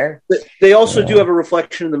way either. They also do have a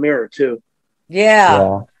reflection in the mirror, too.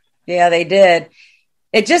 Yeah, they did.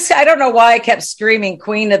 It just, I don't know why I kept screaming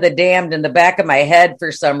Queen of the Damned in the back of my head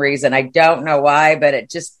for some reason. I don't know why, but it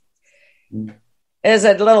just is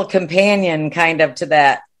a little companion kind of to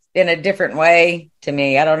that in a different way to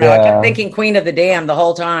me. I don't know. I kept thinking Queen of the Damned the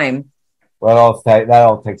whole time. Well, that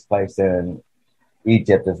all takes place in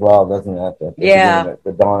Egypt as well, doesn't it?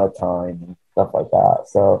 The dawn of time and stuff like that.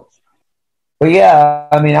 So, but yeah,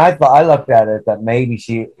 I mean, I looked at it that maybe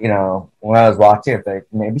she, when I was watching it, like,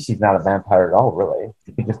 maybe she's not a vampire at all, really.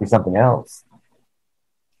 She could just be something else.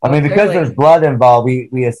 I mean, because there's blood involved,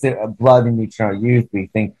 we assume blood in eternal youth, we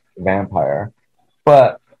think vampire.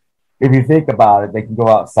 But if you think about it, they can go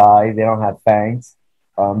outside, they don't have fangs.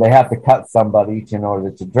 They have to cut somebody in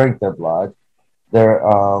order to drink their blood.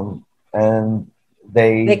 And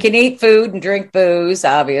they can eat food and drink booze,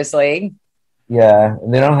 obviously. Yeah,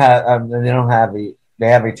 and they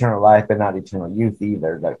have eternal life, but not eternal youth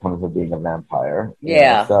either. That comes with being a vampire.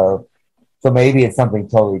 Yeah. So maybe it's something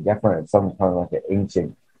totally different. It's some kind of like an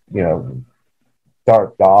ancient,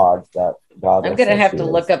 dark gods that God. I'm gonna have to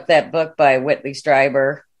look up that book by Whitley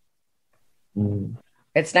Streiber.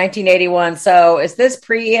 It's 1981. So is this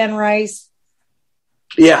pre-Anne Rice?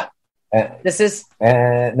 Yeah. This is no,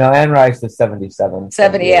 Anne Rice is 77.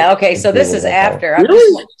 70. Yeah. Okay. So this is after.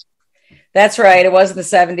 That's right. It was in the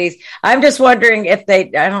 70s. I'm just wondering if I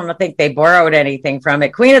don't think they borrowed anything from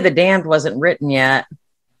it. Queen of the Damned wasn't written yet.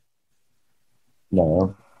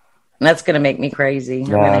 No. That's going to make me crazy.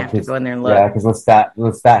 I'm going to have to go in there and look. Yeah, because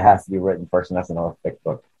Lestat has to be written first, and that's another thick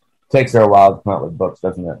book. It takes her a while to come out with books,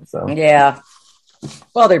 doesn't it? So yeah.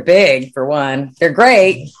 Well, they're big, for one. They're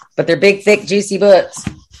great, but they're big, thick, juicy books.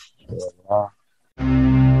 Yeah.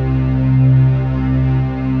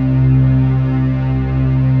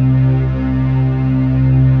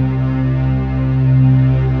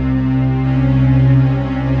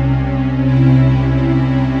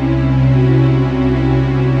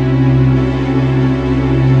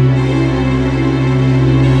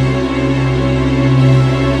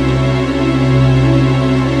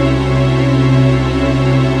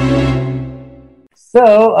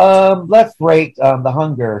 So let's rate The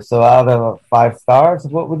Hunger. So out of 5 stars,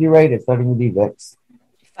 what would you rate it? Starting with you, Vix.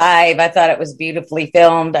 5. I thought it was beautifully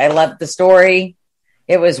filmed. I loved the story.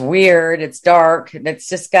 It was weird. It's dark. It's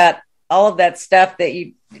just got all of that stuff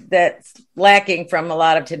that's lacking from a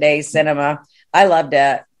lot of today's cinema. I loved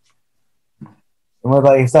it. And what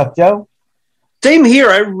about yourself, Joe? Same here.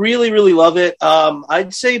 I really, really love it.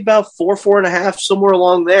 I'd say about 4.5, somewhere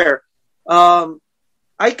along there.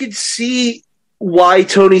 I could see why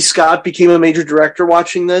Tony Scott became a major director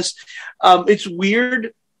watching this. It's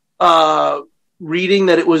weird reading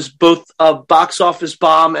that it was both a box office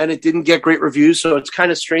bomb and it didn't get great reviews. So it's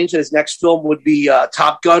kind of strange that his next film would be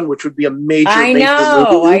Top Gun, which would be a major movie.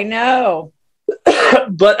 I know.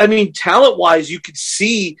 But I mean, talent-wise, you could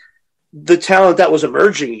see the talent that was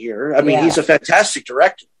emerging here. I mean, he's a fantastic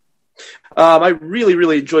director. I really,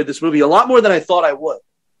 really enjoyed this movie a lot more than I thought I would.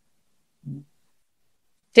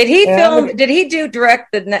 Did he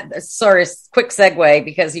direct sorry, quick segue,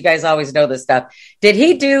 because you guys always know this stuff. Did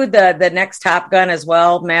he do the next Top Gun as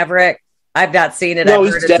well, Maverick? I've not seen it. No,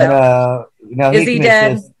 he's dead. No, is he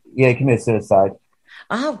dead? He committed suicide.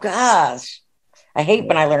 Oh, gosh. I hate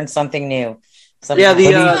when I learn something new. Yeah,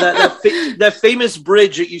 that famous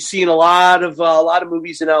bridge that you see in a lot of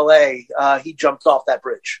movies in LA, he jumped off that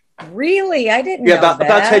bridge. Really? I didn't know that.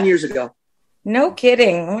 About 10 years ago. No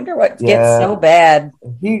kidding. I wonder what gets so bad.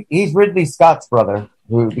 He's Ridley Scott's brother,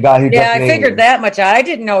 the guy who. Yeah, I figured that much. I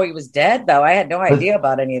didn't know he was dead, though. I had no idea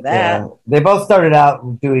about any of that. Yeah, they both started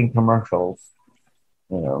out doing commercials,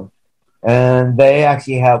 and they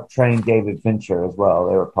actually helped train David Fincher as well.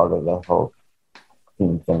 They were part of the whole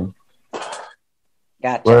thing.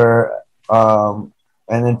 Gotcha. And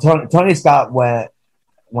then Tony Scott went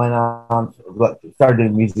on, started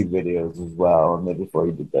doing music videos as well, and maybe before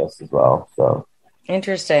he did this as well. So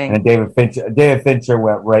interesting. And David Fincher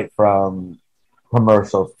went right from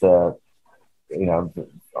commercials to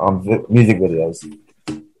music videos,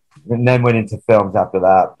 and then went into films after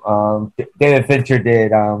that. David Fincher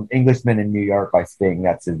did "Englishman in New York" by Sting.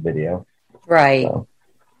 That's his video, right?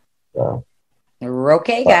 So.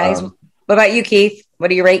 Okay, guys. What about you, Keith? What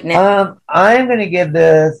are you rating it? I'm going to give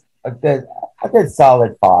this a good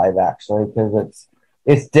solid 5, actually, because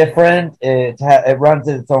it's different. It runs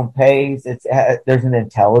at its own pace. There's an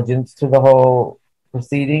intelligence to the whole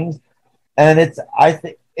proceedings, and I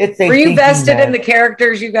think it's a. Were you vested in the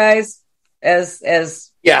characters, you guys?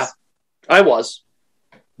 As yeah, I was.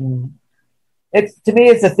 It's to me,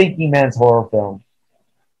 it's a thinking man's horror film.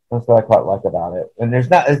 That's what I quite like about it. And it's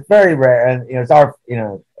very rare, and it's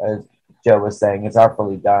as Joe was saying, it's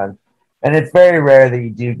artfully done. And it's very rare that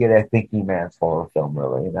you do get a thinking man's horror film,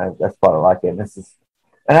 really. And that's what I like it.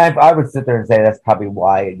 And I would sit there and say that's probably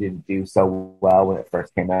why it didn't do so well when it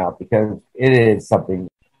first came out, because it is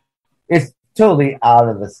something, it's totally out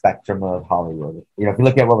of the spectrum of Hollywood. If you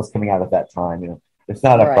look at what was coming out at that time, it's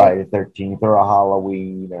not a Friday the 13th or a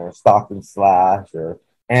Halloween or Stalk and Slash or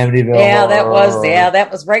Amityville. Yeah,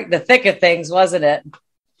 that was right in the thick of things, wasn't it?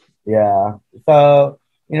 Yeah. So,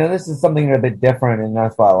 this is something a bit different, and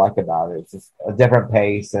that's what I like about it. It's just a different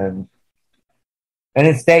pace, and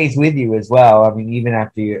it stays with you as well. I mean, even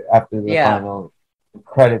after the final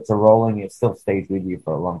credits are rolling, it still stays with you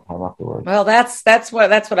for a long time afterwards. Well, that's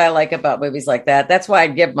what I like about movies like that. That's why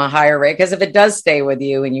I'd give them a higher rate, because if it does stay with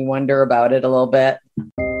you and you wonder about it a little bit.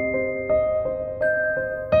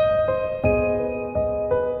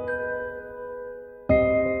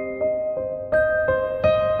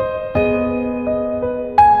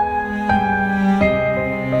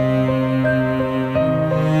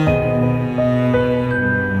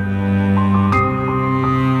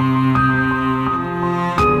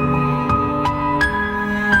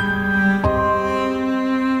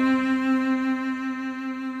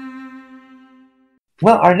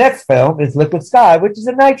 Well, our next film is Liquid Sky, which is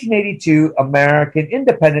a 1982 American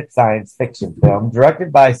independent science fiction film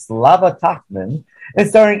directed by Slava Tachman and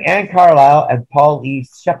starring Anne Carlisle and Paul E.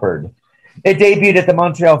 Shepard. It debuted at the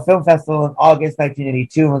Montreal Film Festival in August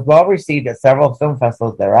 1982 and was well received at several film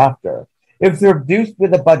festivals thereafter. It was produced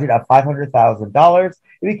with a budget of $500,000.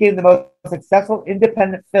 It became the most successful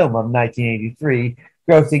independent film of 1983,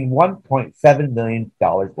 grossing $1.7 million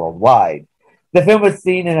worldwide. The film was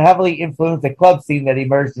seen and heavily influenced a club scene that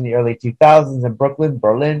emerged in the early 2000s in Brooklyn,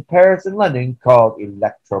 Berlin, Paris, and London called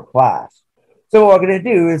Electroclash. So what we're going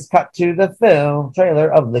to do is cut to the film trailer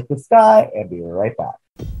of Liquid Sky and be right back.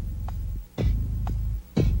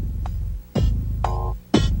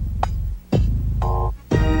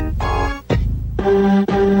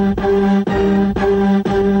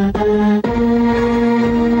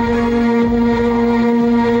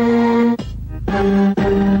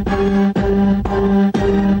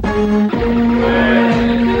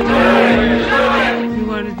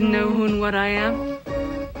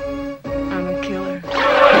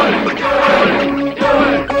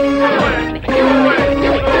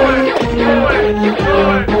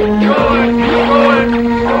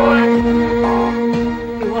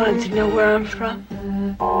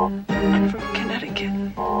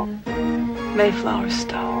 Mayflower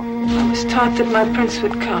Stone. I was taught that my prince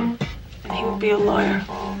would come, and he would be a lawyer,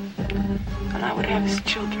 and I would have his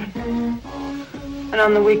children. And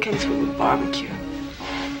on the weekends we would barbecue.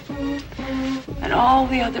 And all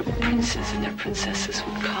the other princes and their princesses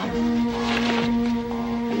would come.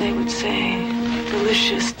 And they would say,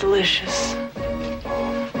 delicious, delicious.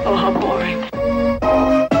 Oh, how boring.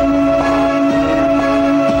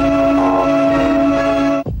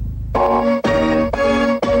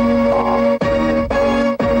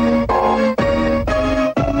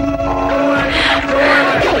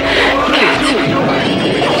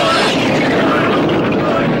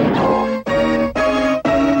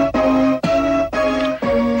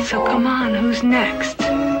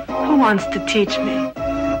 Wants to teach me.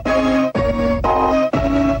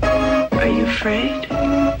 Are you afraid?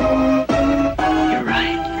 You're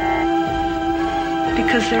right.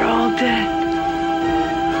 Because they're all dead.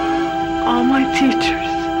 All my teachers.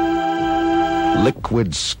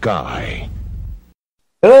 Liquid Sky.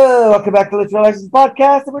 Hello, welcome back to the Relations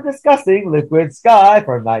Podcast, and we're discussing Liquid Sky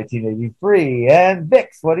from 1983. And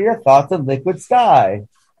Vix, what are your thoughts on Liquid Sky?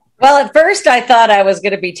 Well, at first I thought I was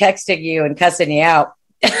going to be texting you and cussing you out.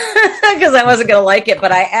 Because I wasn't going to like it,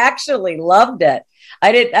 but I actually loved it.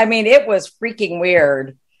 It was freaking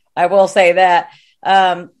weird. I will say that.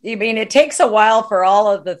 It takes a while for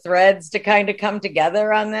all of the threads to kind of come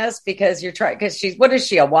together on this, because what is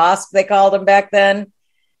she, a WASP, they called them back then?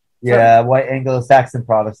 Yeah, white Anglo-Saxon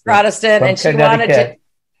Protestant. And she wanted to...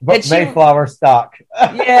 Mayflower stock.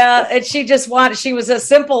 Yeah, and she was a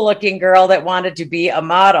simple looking girl that wanted to be a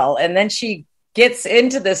model. And then she gets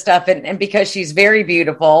into this stuff, and because she's very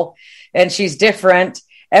beautiful and she's different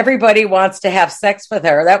everybody wants to have sex with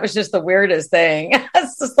her. That was just the weirdest thing.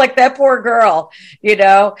 It's just like that poor girl, you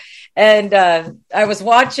know? And I was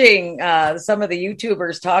watching some of the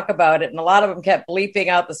YouTubers talk about it, and a lot of them kept bleeping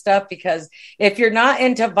out the stuff because if you're not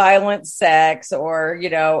into violent sex or, you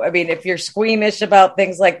know, I mean, if you're squeamish about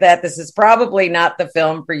things like that, this is probably not the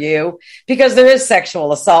film for you because there is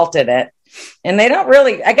sexual assault in it. And they don't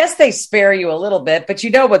really, I guess they spare you a little bit, but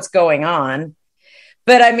you know what's going on.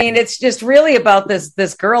 But I mean, it's just really about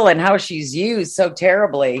this girl and how she's used so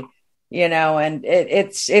terribly, you know, and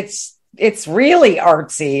it's really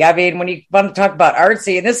artsy. I mean, when you want to talk about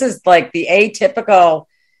artsy, and this is like the atypical,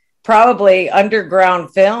 probably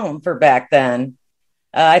underground film for back then.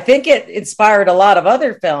 I think it inspired a lot of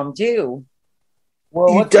other film too.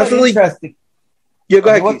 Well, what's definitely interesting. Yeah, go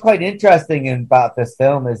ahead. What's quite interesting about this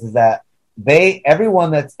film is that everyone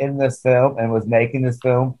that's in this film and was making this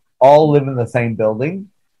film all live in the same building,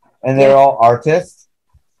 and they're all artists.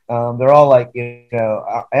 They're all like, you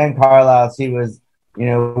know, Anne Carlisle, she was, you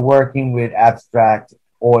know, working with abstract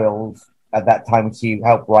oils at that time. She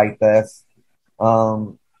helped write this.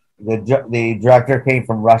 The director came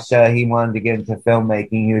from Russia. He wanted to get into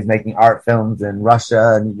filmmaking. He was making art films in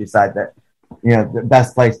Russia, and he decided that, you know, the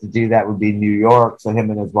best place to do that would be New York. So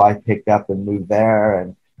him and his wife picked up and moved there,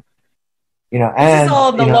 and you know, and this is all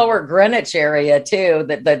in the lower Greenwich area too.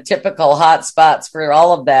 The typical hot spots for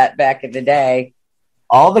all of that back in the day.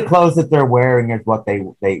 All the clothes that they're wearing is what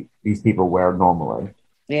these people wear normally.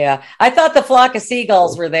 Yeah, I thought the flock of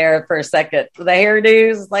seagulls were there for a second. The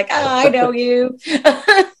hairdos, like, oh, I know you.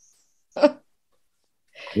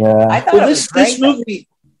 Yeah, I thought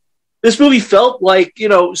this movie felt like, you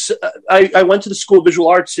know, I went to the School of Visual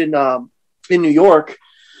Arts in New York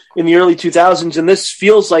in the early 2000s, and this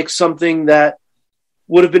feels like something that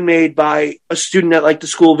would have been made by a student at like the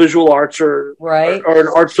School of Visual Arts or an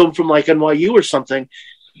art film from like NYU or something.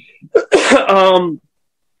 I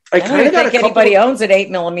don't think anybody owns an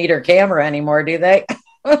 8mm camera anymore, do they?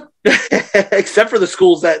 Except for the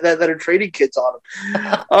schools that are training kids on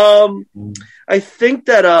them. I think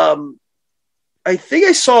I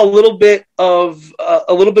saw a little bit of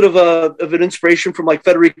an inspiration from like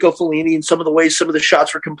Federico Fellini and some of the ways some of the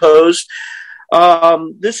shots were composed.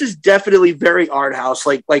 This is definitely very art house,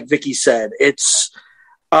 like Vicky said. It's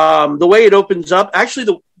the way it opens up.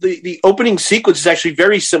 Actually, the opening sequence is actually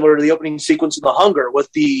very similar to the opening sequence in The Hunger,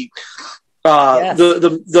 with the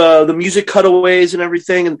music cutaways and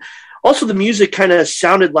everything, and also the music kind of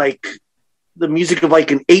sounded like the music of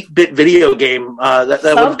like an 8-bit video game that would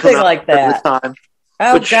have come out like that at the time.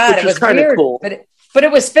 Oh, which it was kind of cool. But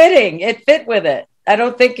it was fitting. It fit with it. I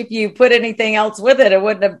don't think if you put anything else with it, it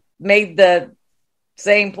wouldn't have made the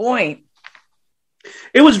same point.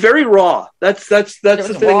 It was very raw. That's the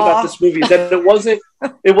thing about this movie, that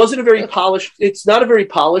it wasn't a very polished. It's not a very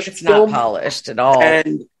polished film. Not polished at all,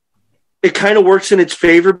 and it kind of works in its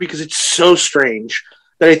favor because it's so strange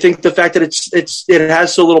that I think the fact that it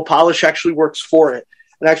has so little polish actually works for it.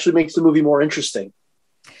 It actually makes the movie more interesting.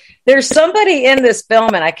 There's somebody in this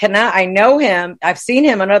film, and I know him. I've seen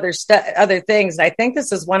him on other things. And I think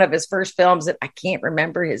this is one of his first films that I can't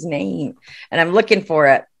remember his name, and I'm looking for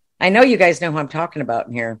it. I know you guys know who I'm talking about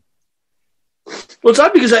in here. Well, it's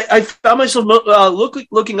odd because I found myself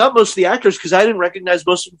looking up most of the actors because I didn't recognize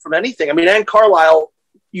most of them from anything. I mean, Anne Carlisle,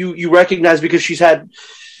 you recognize because she's had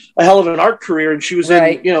a hell of an art career, and she was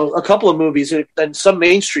in, you know, a couple of movies and some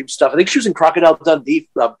mainstream stuff. I think she was in Crocodile Dundee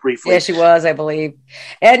briefly. Yeah, she was, I believe.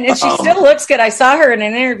 And she still looks good. I saw her in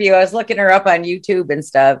an interview. I was looking her up on YouTube and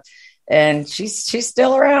stuff, and she's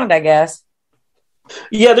still around, I guess.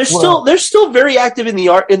 Yeah, they're still very active in the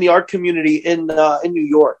art community in New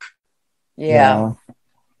York. Yeah.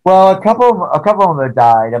 Well, a couple of them have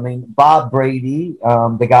died. I mean, Bob Brady,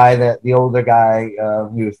 the older guy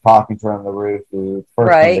who was talking to her on the roof, who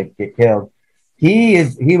first to get killed.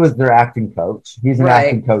 He was their acting coach. He's an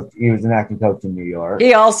acting coach. He was an acting coach in New York.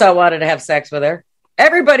 He also wanted to have sex with her.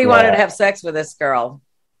 Everybody wanted to have sex with this girl.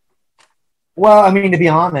 Well, I mean, to be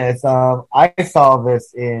honest, I saw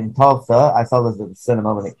this in Tulsa. I saw this at the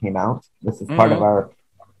cinema when it came out. This is part of a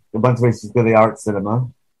bunch of ways to go to the art cinema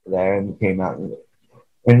there, and it came out.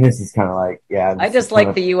 And this is kind of like, I just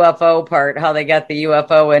like the UFO part, how they got the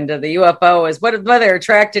UFO into the UFO is what they're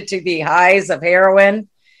attracted to the highs of heroin,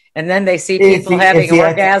 and then they see people having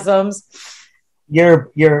orgasms.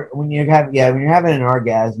 When you're having an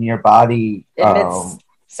orgasm, your body emits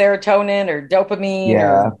serotonin or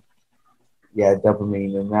dopamine.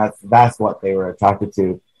 Dopamine, and that's what they were attracted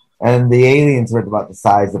to. And the aliens were about the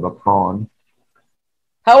size of a prawn.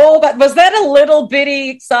 How old was that? A little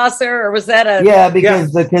bitty saucer, or was that a? Yeah,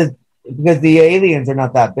 because the aliens are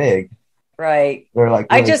not that big. Right. They're like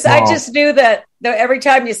I really just knew that every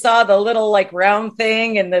time you saw the little like round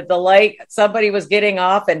thing and the light, somebody was getting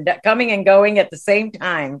off and coming and going at the same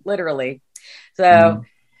time, literally. So,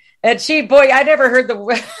 and I never heard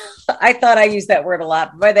the. I thought I used that word a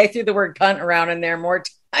lot, but they threw the word cunt around in there more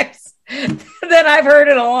times than I've heard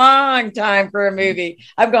in a long time for a movie.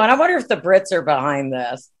 I'm going, I wonder if the Brits are behind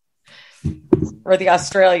this or the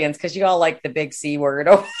Australians, because you all like the big C word.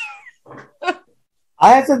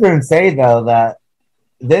 I have to sit there and say, though, that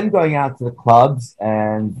them going out to the clubs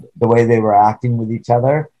and the way they were acting with each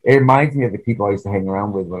other, it reminds me of the people I used to hang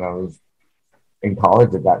around with when I was in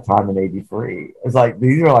college at that time in '83. It's like,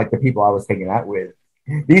 these are like the people I was hanging out with.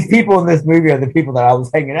 These people in this movie are the people that I was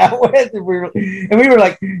hanging out with. And we were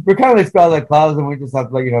kind of expelled at clubs, and we just have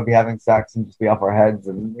to, like, be having sex and just be off our heads.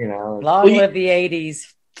 And, Long live the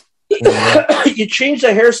 80s. You change the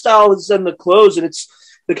hairstyles and the clothes, and it's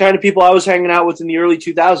the kind of people I was hanging out with in the early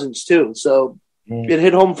 2000s, too. So it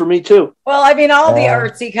hit home for me, too. Well, I mean, all the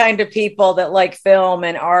artsy kind of people that like film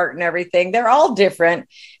and art and everything, they're all different.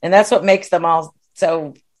 And that's what makes them all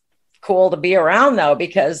so cool to be around, though,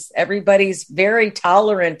 because everybody's very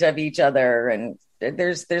tolerant of each other, and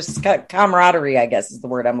there's camaraderie, I guess is the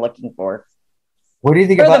word I'm looking for. What do you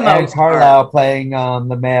think about Carlisle playing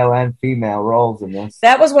the male and female roles in this?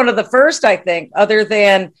 That was one of the first, I think, other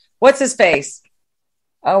than what's his face?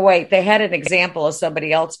 Oh wait, they had an example of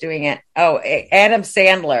somebody else doing it. Oh, Adam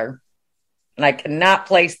Sandler, and I cannot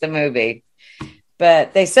place the movie,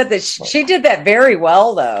 but they said that she did that very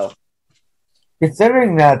well, though.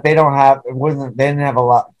 Considering that they didn't have a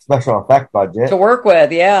lot special effect budget to work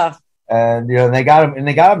with, yeah. And they got them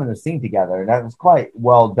in the scene together, and that was quite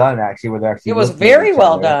well done, actually. Where they're actually it was very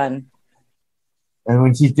well done. And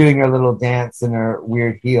when she's doing her little dance and her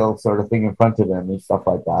weird heel sort of thing in front of him and stuff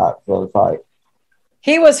like that, so it's like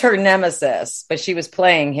he was her nemesis, but she was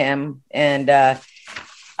playing him. And I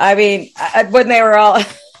mean, when they were all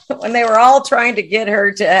trying to get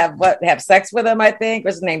her to have sex with him, I think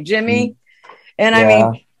was his name Jimmy. And I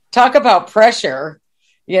mean, talk about pressure,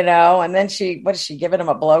 and then what is she giving him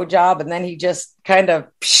a blowjob? And then he just kind of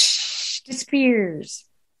disappears.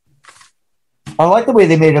 I like the way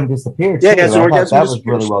they made him disappear. Yeah, that was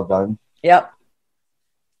really well done. Yep.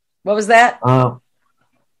 What was that?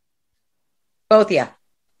 Both, yeah.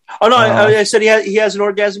 Oh, no, I said he has an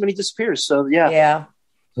orgasm and he disappears. So, yeah.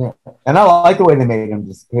 And I like the way they made him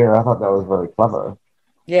disappear. I thought that was very clever.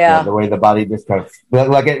 Yeah, the way the body just kind of looked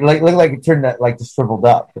like it turned that like just shriveled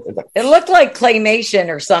up. It looked like claymation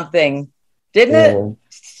or something, didn't it?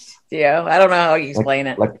 Yeah, I don't know how you explain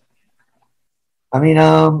it. I mean,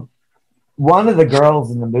 one of the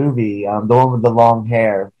girls in the movie, the one with the long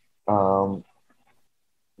hair, the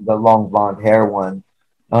long blonde hair one,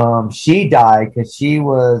 she died because she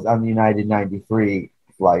was on the United 93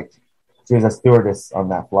 flight. She was a stewardess on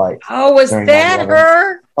that flight. Oh, was that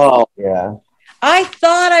her? Oh, yeah. I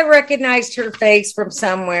thought I recognized her face from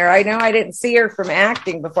somewhere. I know I didn't see her from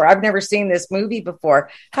acting before. I've never seen this movie before.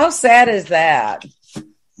 How sad is that?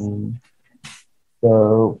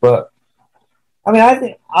 So, but I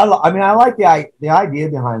mean, I like the idea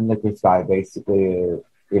behind Liquid Sky. Basically,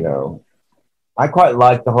 I quite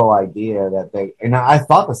like the whole idea that I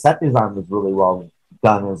thought the set design was really well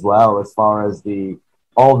done as well, as far as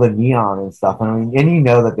all the neon and stuff. I mean, and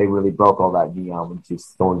that they really broke all that neon when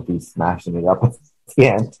she's going through smashing it up at the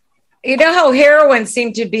end. You know how heroin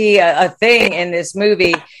seemed to be a thing in this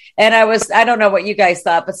movie. And I don't know what you guys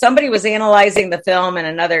thought, but somebody was analyzing the film in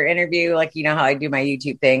another interview, like, how I do my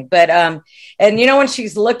YouTube thing. But, and when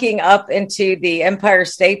she's looking up into the Empire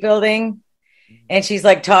State Building and she's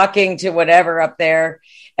like talking to whatever up there,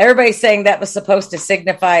 everybody's saying that was supposed to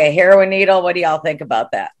signify a heroin needle. What do y'all think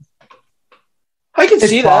about that? I can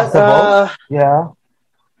see that. Yeah.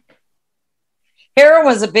 Heroin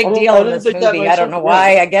was a big deal in this movie. I don't know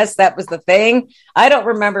why. I guess that was the thing. I don't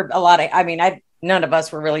remember a lot of, none of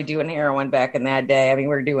us were really doing heroin back in that day. I mean, we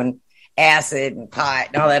were doing acid and pot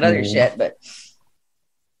and all that other shit,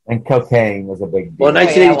 and cocaine was a big deal. Well,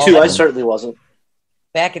 1982, I certainly wasn't.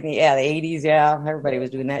 Back in the 80s, everybody was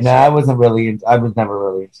doing that shit. No, I was never really into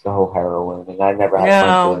the whole heroin, and I never had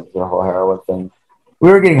fun into the whole heroin thing. We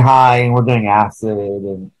were getting high and we're doing acid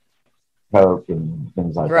and coke and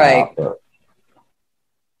things like that. But,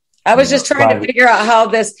 I was just trying to figure out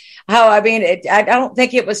I don't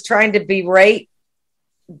think it was trying to berate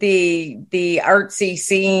the artsy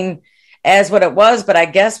scene as what it was, but I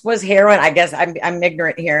guess was heroin. I guess I'm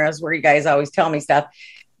ignorant here, as where you guys always tell me stuff.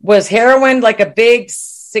 Was heroin like a big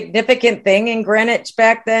significant thing in Greenwich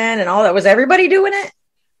back then and all that? Was everybody doing it?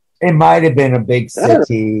 It might have been a big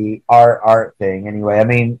city art thing. Anyway, I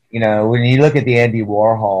mean, when you look at the Andy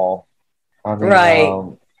Warhol I mean,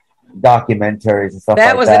 Right. Documentaries and stuff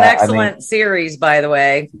That like was that. an excellent series, by the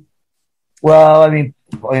way. Well, I mean,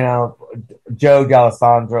 Joe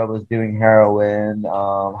D'Alessandro was doing heroin.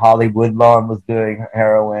 Holly Woodlawn was doing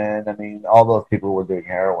heroin. I mean, all those people were doing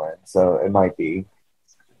heroin, so it might be.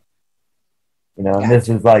 And this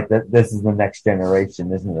is like this is the next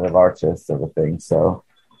generation, isn't it, of artists sort of thing. So,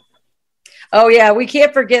 oh yeah, we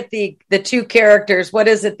can't forget the two characters. What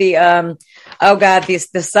is it? The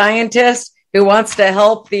scientist who wants to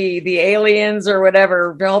help the aliens or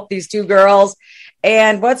whatever, help these two girls.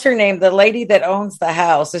 And what's her name? The lady that owns the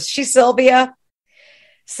house. Is she Sylvia?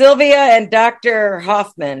 Sylvia and Dr.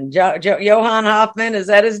 Hoffman. Johann Hoffman, is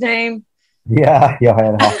that his name? Yeah,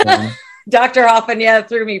 Johann Hoffman. Dr. Hoffman, yeah, it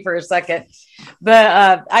threw me for a second.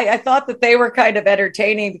 But I thought that they were kind of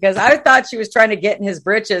entertaining because I thought she was trying to get in his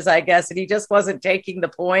britches, I guess, and he just wasn't taking the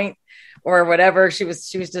point or whatever. She was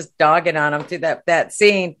just dogging on him through that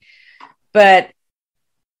scene. But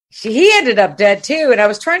he ended up dead too, and I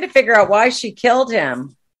was trying to figure out why she killed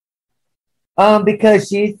him. Because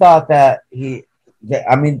she thought that they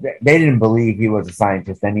didn't believe he was a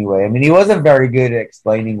scientist anyway. I mean, he wasn't very good at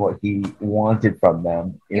explaining what he wanted from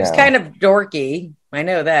them. He was kind of dorky. I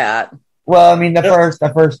know that. Well, I mean,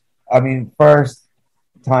 first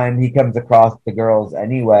time he comes across the girls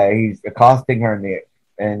anyway, he's accosting her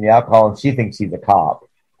in the alcohol, and she thinks he's a cop.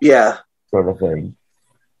 Yeah, sort of thing.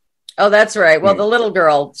 Oh, that's right. Well, the little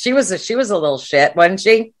girl, she was a little shit, wasn't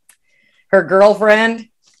she? Her girlfriend.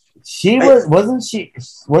 Wasn't she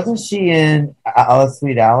in Alice,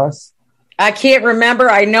 Sweet Alice? I can't remember.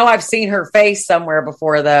 I know I've seen her face somewhere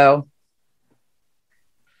before, though.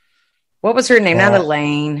 What was her name? Not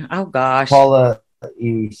Elaine. Oh gosh, Paula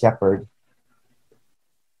E. Shepherd.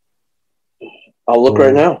 I'll look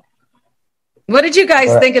right now. What did you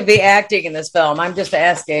guys think of the acting in this film? I'm just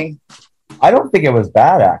asking. I don't think it was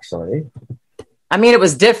bad, actually. I mean, it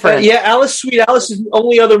was different. Yeah, Alice, Sweet Alice is the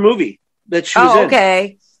only other movie that she was in.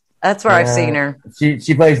 Okay. That's where I've seen her.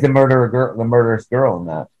 She plays the murderous girl in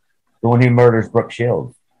that. The one who murders Brooke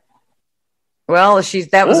Shields. Well,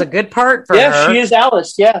 that was a good part for her. Yeah, she is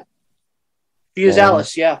Alice, yeah. She is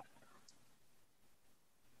Alice, yeah.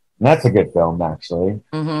 And that's a good film, actually.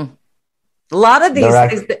 Mm-hmm. A lot of these,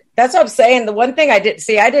 that's what I'm saying. The one thing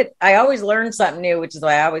I always learn something new, which is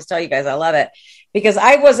why I always tell you guys I love it. Because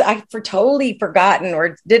I totally forgotten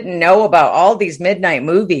or didn't know about all these midnight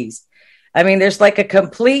movies. I mean, there's like a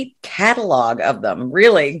complete catalog of them,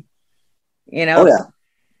 really. Oh, yeah.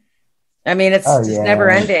 I mean, it's just never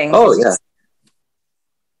ending. Oh, yeah.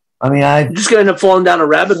 I mean, I'm just going to end up falling down a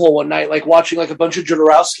rabbit hole one night, like watching like a bunch of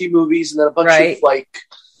Jodorowsky movies and then a bunch of like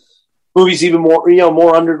movies even more,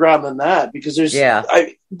 more underground than that, because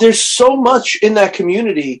there's so much in that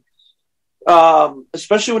community,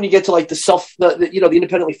 especially when you get to like the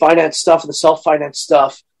independently financed stuff and the self-financed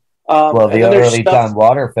stuff. The early John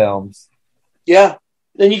Water films. Yeah.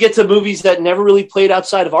 Then you get to movies that never really played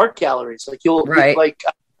outside of art galleries. Like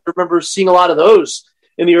I remember seeing a lot of those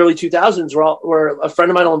in the early 2000s where a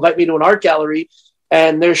friend of mine will invite me to an art gallery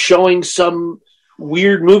and they're showing some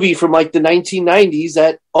weird movie from like the 1990s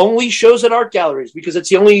that only shows at art galleries because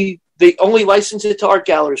they only license it to art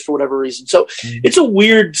galleries for whatever reason. So it's a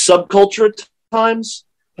weird subculture at times.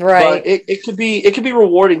 Right. But it could be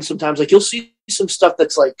rewarding sometimes. Like you'll see some stuff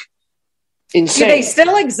that's like insane. Do they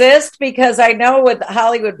still exist? Because I know with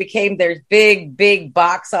Hollywood became their big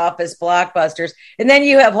box office blockbusters. And then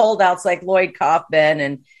you have holdouts like Lloyd Kaufman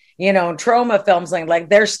and, trauma films like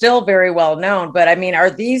they're still very well known. But I mean,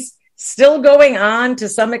 are these still going on to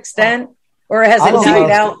some extent? Or has it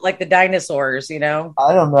died out like the dinosaurs, I don't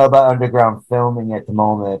know about underground filming at the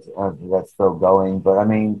moment. That's still going. But I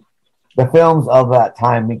mean, the films of that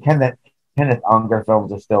time, Kenneth Unger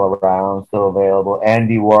films are still around, still available.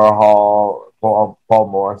 Andy Warhol, Paul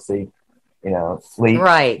Morrissey, Sleep,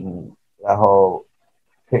 right? And the whole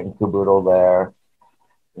kit and caboodle there.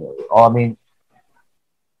 They're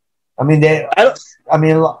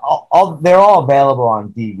all available on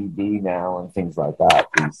DVD now and things like that.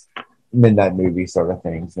 These midnight movie sort of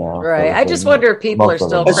things now. Right. I just wonder if people are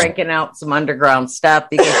still cranking out some underground stuff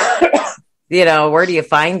because, where do you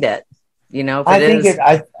find it?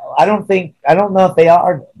 I don't know if they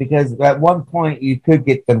are, because at one point you could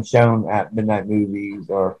get them shown at midnight movies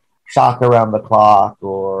or Shock Around the Clock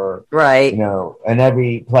or, right. And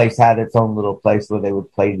every place had its own little place where they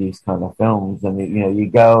would play these kind of films. And, you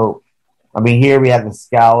go, here we have the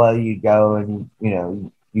Scala, you go and,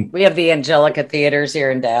 we have the Angelica theaters here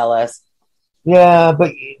in Dallas. Yeah,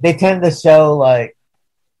 but they tend to show like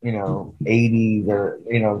 80s or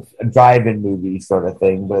drive-in movie sort of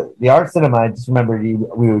thing. But the art cinema, I just remember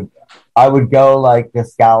I would go like to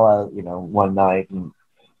Scala, one night, and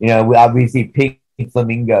we obviously Pink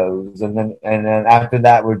Flamingos, and then after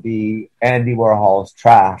that would be Andy Warhol's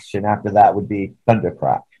Trash, and after that would be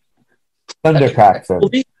Thundercrack.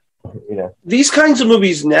 These kinds of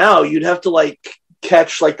movies now, you'd have to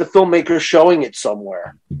catch the filmmaker showing it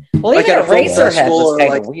somewhere. Well, even Eraserhead was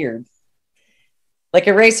kind of weird. Like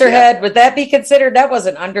Eraserhead, would that be considered? That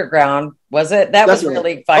wasn't underground, was it? That was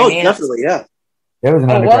really financed. Oh, definitely, yeah. It was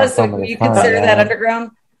an underground film. You consider that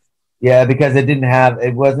underground? Yeah, because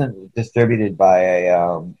it wasn't distributed by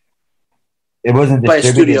a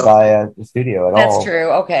studio at all. That's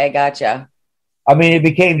true. Okay, gotcha. I mean, it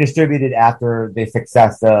became distributed after the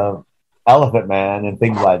success of Elephant Man and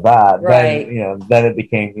things like that. Right. Then it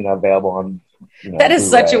became available on. That is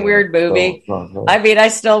such a weird movie. I mean, I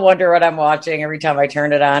still wonder what I'm watching every time I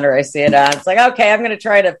turn it on or I see it on. It's like, okay, I'm going to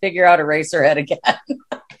try to figure out Eraserhead again.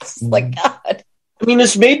 It's like, God. I mean,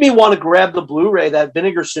 this made me want to grab the Blu-ray that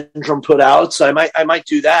Vinegar Syndrome put out, so I might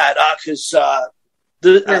do that because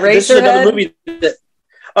this is another movie that.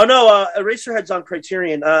 Oh no, Eraserhead's on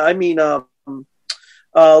Criterion.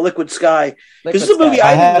 Liquid Sky. This is a movie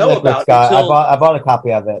I didn't know about. I bought a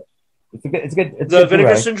copy of it. It's good. It's the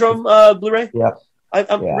Vinegar Syndrome Blu-ray. Yeah.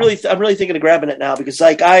 I'm really thinking of grabbing it now because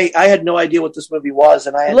I had no idea what this movie was,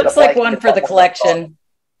 and it looks like one for the collection.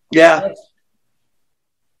 Yeah.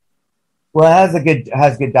 Well, it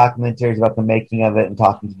has good documentaries about the making of it and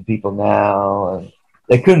talking to the people now. And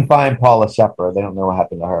they couldn't find Paula Shepherd. They don't know what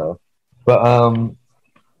happened to her. But I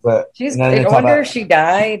wonder if she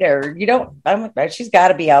died or she's got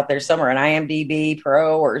to be out there somewhere on IMDb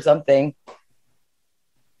Pro or something.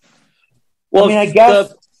 Well, I mean, I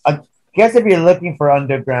guess if you're looking for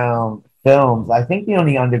underground films, I think the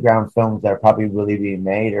only underground films that are probably really being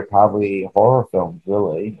made are probably horror films,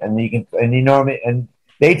 really. And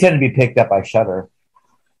they tend to be picked up by Shudder.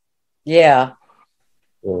 Yeah.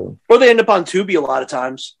 Or they end up on Tubi a lot of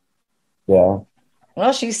times. Yeah.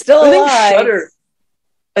 Well, she's still alive.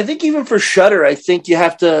 I think even for Shudder, I think you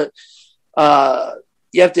have to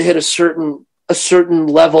hit a certain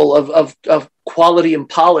level of quality and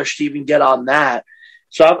polish to even get on that.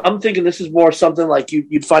 So I'm thinking this is more something like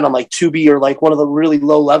you'd find on Tubi or one of the really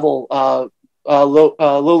low level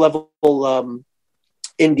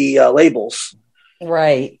indie labels.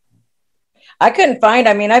 Right. I couldn't find.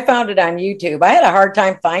 I mean, I found it on YouTube. I had a hard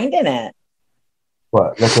time finding it.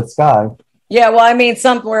 What? Liquid Sky. Yeah. Well, I mean,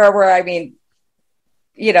 somewhere where to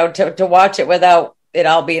watch it without it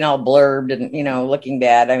all being all blurbed and looking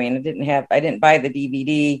bad. I mean, I didn't buy the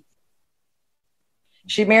DVD.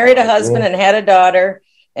 She married a husband and had a daughter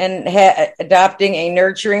and adopting a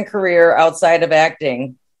nurturing career outside of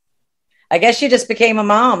acting. I guess she just became a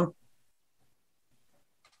mom.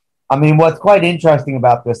 I mean, what's quite interesting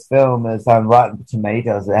about this film is on Rotten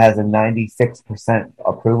Tomatoes, it has a 96%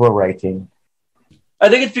 approval rating. I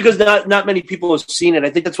think it's because not many people have seen it. I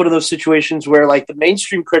think that's one of those situations where the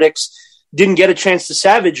mainstream critics didn't get a chance to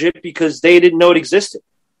savage it because they didn't know it existed.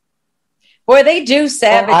 Boy, they do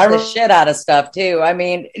savage the shit out of stuff too. I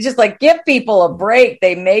mean, it's just give people a break.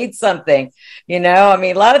 They made something, I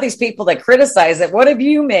mean, a lot of these people that criticize it, what have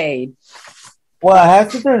you made? Well, I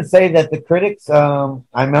have to say that the critics, I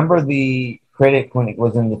remember the critic when it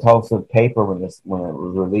was in the Tulsa paper when it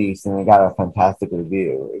was released, and it got a fantastic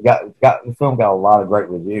review. The film got a lot of great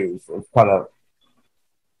reviews. It's kind of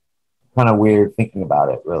weird thinking about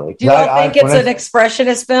it, really. Do you think it's an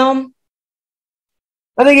expressionist film?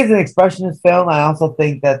 I think it's an expressionist film. I also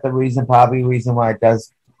think that the reason why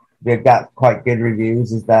it got quite good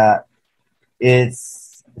reviews is that it's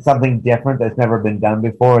something different that's never been done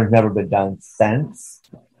before and never been done since.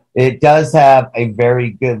 It does have a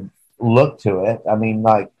very good look to it. I mean,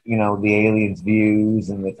 the aliens' views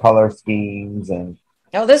and the color schemes and.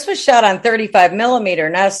 Oh, this was shot on 35 millimeter,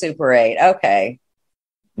 not Super 8. Okay,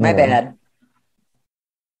 my bad.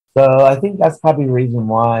 So I think that's probably the reason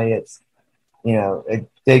why it's, it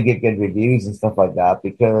did get good reviews and stuff like that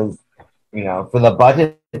because. For the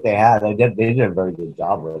budget that they had, they did a very good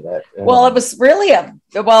job with it. Well, it was really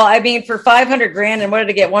for $500,000 and what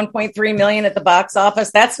did it get? 1.3 million at the box office.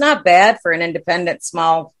 That's not bad for an independent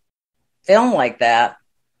small film like that.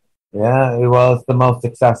 Yeah, it was the most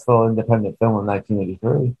successful independent film in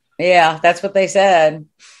 1983. Yeah, that's what they said.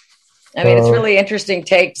 I mean, it's really interesting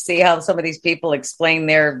take to see how some of these people explain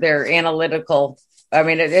their analytical. I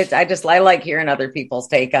mean, I like hearing other people's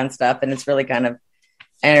take on stuff, and it's really kind of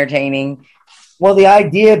entertaining. Well, the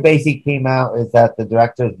idea basically came out is that the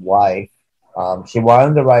director's wife, she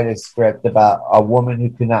wanted to write a script about a woman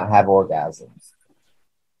who could not have orgasms.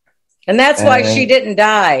 And that's why she didn't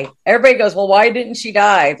die. Everybody goes, well, why didn't she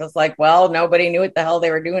die? It's like, well, nobody knew what the hell they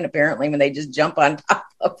were doing, apparently, when they just jump on top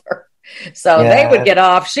of her. So they would get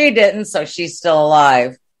off. She didn't, so she's still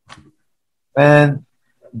alive. And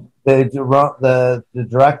the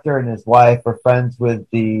director and his wife were friends with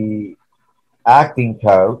the acting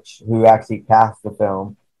coach who actually cast the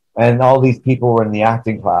film. And all these people were in the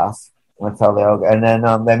acting class. That's how they all go. And then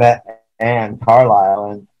they met Anne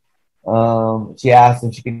Carlisle, and she asked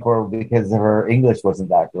if she could for because her English wasn't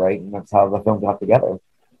that great, and that's how the film got together.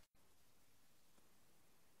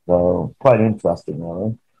 So quite interesting,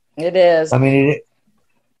 really. It is. I mean,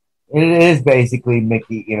 it is basically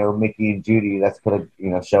Mickey and Judy. That's put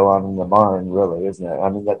a show on in the barn, really, isn't it? I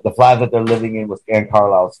mean, the flat that they're living in was Anne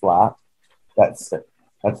Carlisle's flat. That's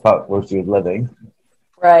where she was living,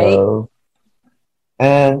 right? So,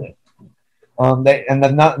 and none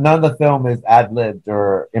of the film is ad-libbed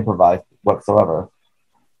or improvised whatsoever.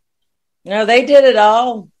 No, they did it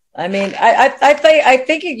all. I mean, I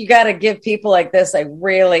think you got to give people like this a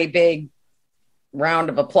really big round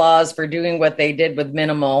of applause for doing what they did with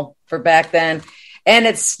minimal for back then. And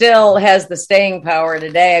it still has the staying power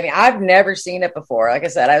today. I mean, I've never seen it before. Like I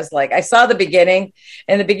said, I saw the beginning,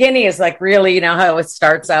 and the beginning is like really, how it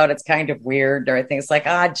starts out. It's kind of weird or everything. It's like,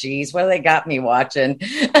 geez, what have they got me watching?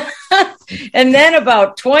 And then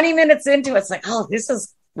about 20 minutes into it, it's like, oh, this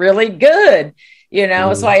is really good.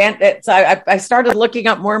 So I started looking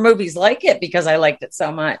up more movies like it because I liked it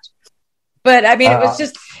so much. But I mean,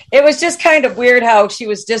 it was just kind of weird how she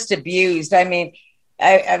was just abused. I mean,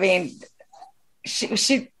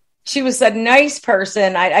 she was a nice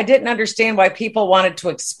person. I didn't understand why people wanted to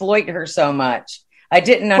exploit her so much. I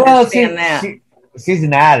didn't understand that. She's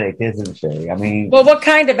an addict, isn't she? I mean, well, what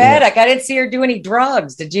kind of addict? I didn't see her do any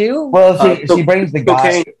drugs. Did you? Well, she brings the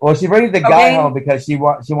guy. Well, she brings the guy home because she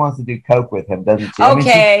wants to do coke with him, doesn't she?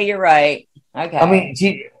 Okay, you're right. Okay. I mean,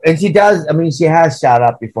 she does. I mean, she has shot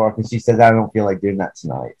up before because she says, "I don't feel like doing that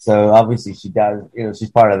tonight." So obviously, she does.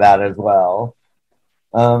 She's part of that as well.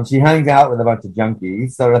 She hangs out with a bunch of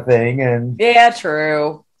junkies, sort of thing, and yeah,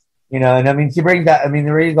 true. And I mean, she brings that. I mean,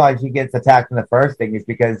 the reason why she gets attacked in the first thing is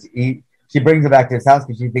because she brings it back to his house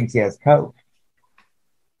because she thinks he has coke.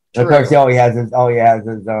 Of course, all he has is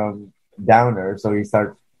downer, so he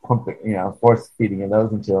starts pumping, force feeding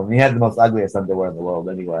those into him. He had the most ugliest underwear in the world,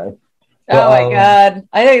 anyway. Oh my God!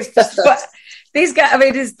 I think it's just, these guys. I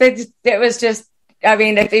mean, it was just. I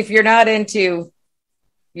mean, if you're not into,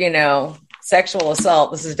 sexual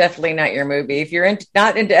assault, this is definitely not your movie. If you're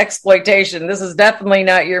not into exploitation, this is definitely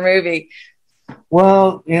not your movie.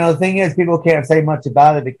 Well, the thing is, people can't say much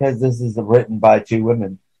about it because this is written by two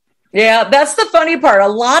women. Yeah, that's the funny part. A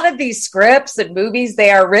lot of these scripts and movies,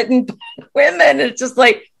 they are written by women. It's just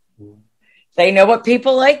like they know what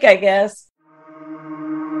people like, I guess.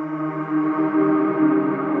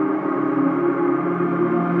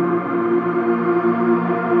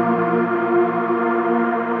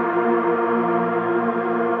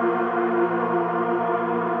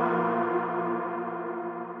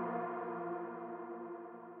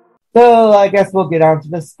 So I guess we'll get on to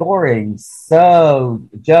the scoring. So,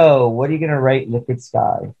 Joe, what are you going to rate Liquid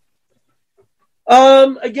Sky?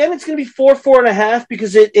 Again, it's going to be 4.5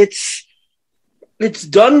 because it's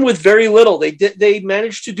done with very little. They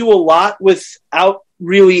managed to do a lot without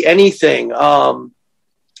really anything. And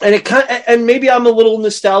and maybe I'm a little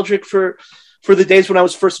nostalgic for the days when I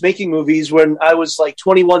was first making movies, when I was like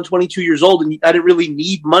 21, 22 years old, and I didn't really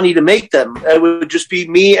need money to make them. It would just be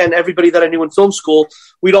me and everybody that I knew in film school.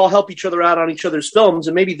 We'd all help each other out on each other's films,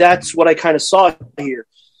 and maybe that's what I kind of saw here.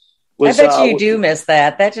 I bet you do miss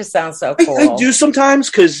that. That just sounds so cool. I do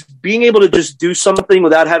sometimes, because being able to just do something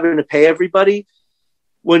without having to pay everybody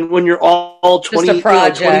when you're all 20,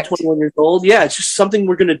 21 years old, yeah, it's just something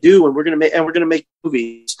we're going to do, and we're going to make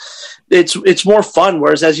movies. It's more fun.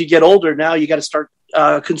 Whereas as you get older, now you got to start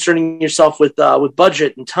concerning yourself with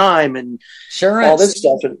budget and time and insurance, all this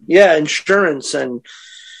stuff, and insurance. And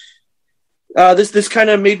this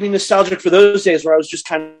kind of made me nostalgic for those days where I was just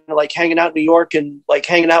kind of like hanging out in New York and like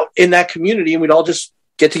hanging out in that community, and we'd all just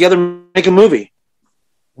get together and make a movie.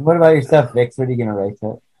 What about yourself, Vix? What are you going to rate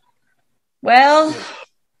it? Well,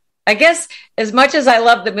 I guess as much as I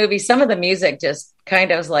love the movie, some of the music just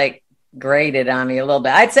kind of like grated on me a little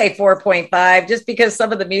bit. I'd say 4.5 just because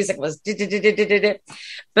some of the music was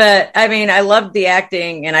but I mean, I loved the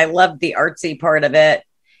acting and I loved the artsy part of it,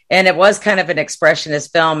 and it was kind of an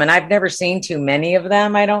expressionist film, and I've never seen too many of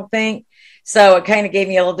them, I don't think. So it kind of gave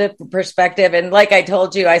me a little different perspective. And like I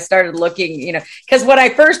told you, I started looking, because when I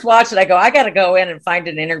first watched it, I go, I got to go in and find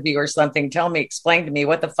an interview or something. Explain to me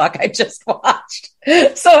what the fuck I just watched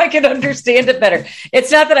so I can understand it better.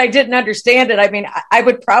 It's not that I didn't understand it. I mean, I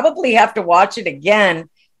would probably have to watch it again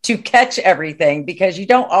to catch everything, because you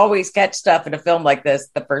don't always catch stuff in a film like this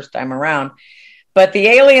the first time around. But the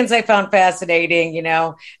aliens I found fascinating,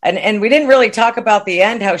 and we didn't really talk about the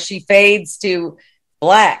end, how she fades to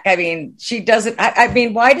black. I mean, she doesn't, I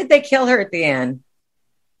mean, why did they kill her at the end?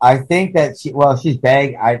 I think that she's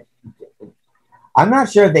big. I'm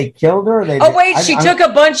not sure if they killed her. She took a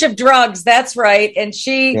bunch of drugs. That's right. And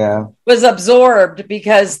she was absorbed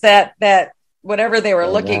because that whatever they were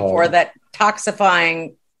looking for, that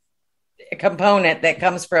toxifying component that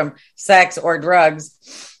comes from sex or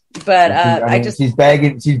drugs. But she's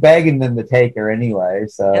begging them to take her anyway.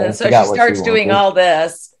 So she starts doing all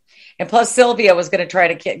this. And plus Sylvia was going to try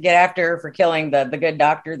to get after her for killing the good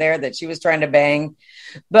doctor there that she was trying to bang.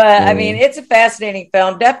 But I mean, it's a fascinating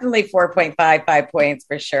film. Definitely 4.5 points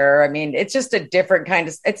for sure. I mean, it's just a different kind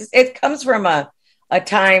of, it comes from a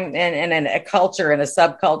time and a culture and a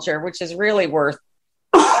subculture, which is really worth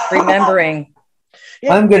remembering.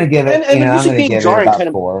 Yeah. I'm going to give it, and I'm going to give it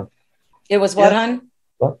about 4. It was what, hon?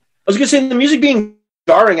 I was going to say, the music being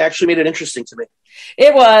jarring actually made it interesting to me.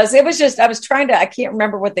 It was just, I was trying to, I can't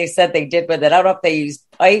remember what they said they did with it. I don't know if they used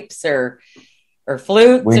pipes or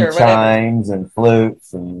flutes wind or whatever. Chimes and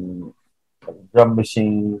flutes and drum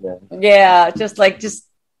machines. Just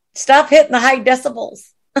stop hitting the high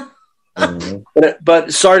decibels.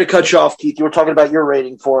 But sorry to cut you off, Keith. You were talking about your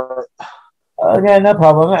rating for it. Okay, no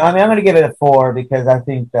problem. I mean, I'm going to give it a 4 because I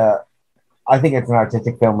think it's an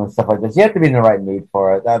artistic film and stuff like this. You have to be in the right mood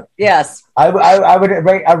for it. Yes, I would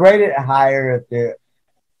rate it higher if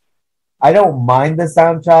I don't mind the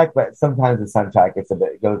soundtrack, but sometimes the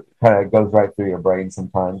soundtrack goes right through your brain.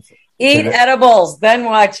 Sometimes eat edibles, then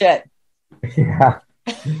watch it. Yeah,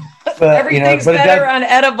 but, everything's better on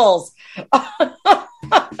edibles.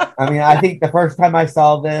 I mean, I think the first time I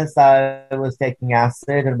saw this, I was taking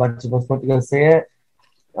acid, and a bunch of us went to go see it.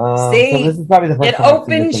 So this is probably the first time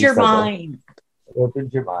opens your mind. It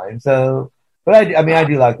opens your mind. So, but I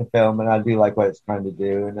do like the film, and I do like what it's trying to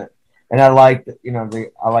do, and I like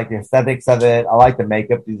I like the aesthetics of it. I like the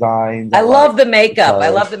makeup designs. I love the makeup.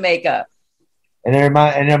 And it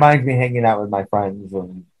reminds me of hanging out with my friends.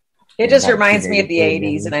 It just reminds me of the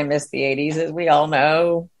 80s, and I miss the 80s, as we all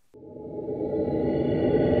know.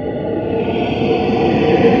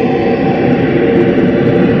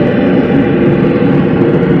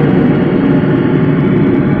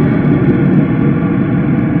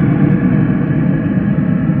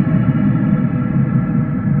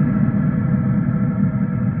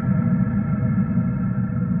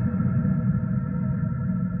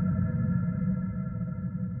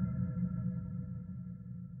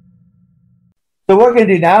 So what we're going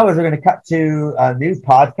to do now is we're going to cut to a new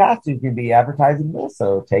podcast who's going to be advertising this.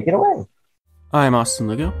 So take it away. I'm Austin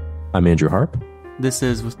Lugo. I'm Andrew Harp. This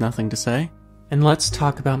is With Nothing to Say. And let's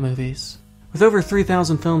talk about movies. With over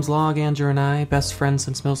 3,000 films log, Andrew and I, best friends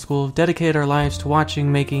since middle school, have dedicated our lives to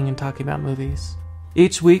watching, making, and talking about movies.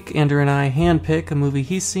 Each week, Andrew and I handpick a movie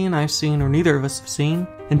he's seen, I've seen, or neither of us have seen,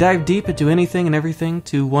 and dive deep into anything and everything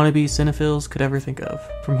two wannabe cinephiles could ever think of.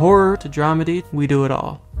 From horror to dramedy, we do it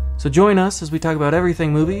all. So join us as we talk about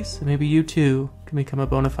everything movies, and maybe you too can become a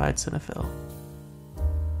bona fide cinephile.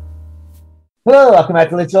 Hello, welcome back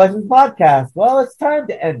to Lit Your License Podcast. Well, it's time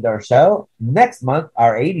to end our show. Next month,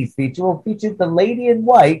 our 80s feature will feature The Lady in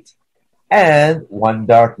White and One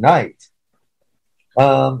Dark Night.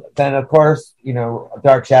 Then, of course,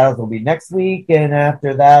 Dark Shadows will be next week, and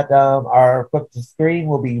after that, our book to screen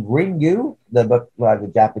will be Ringu, the book by the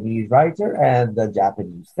Japanese writer and the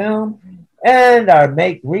Japanese film. And our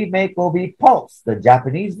remake will be Pulse, the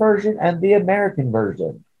Japanese version and the American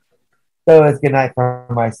version. So it's good night for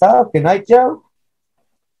myself. Good night, Joe.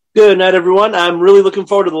 Good night, everyone. I'm really looking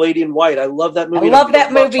forward to The Lady in White. I love that movie. I love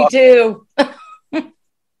that movie, too.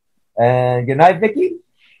 And good night, Vicky.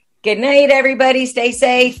 Good night, everybody. Stay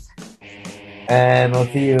safe. And we'll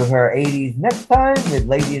see you for 80s next time with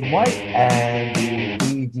Lady in White and the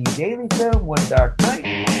BG Daily film, One Dark Night.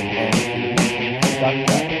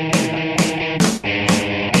 And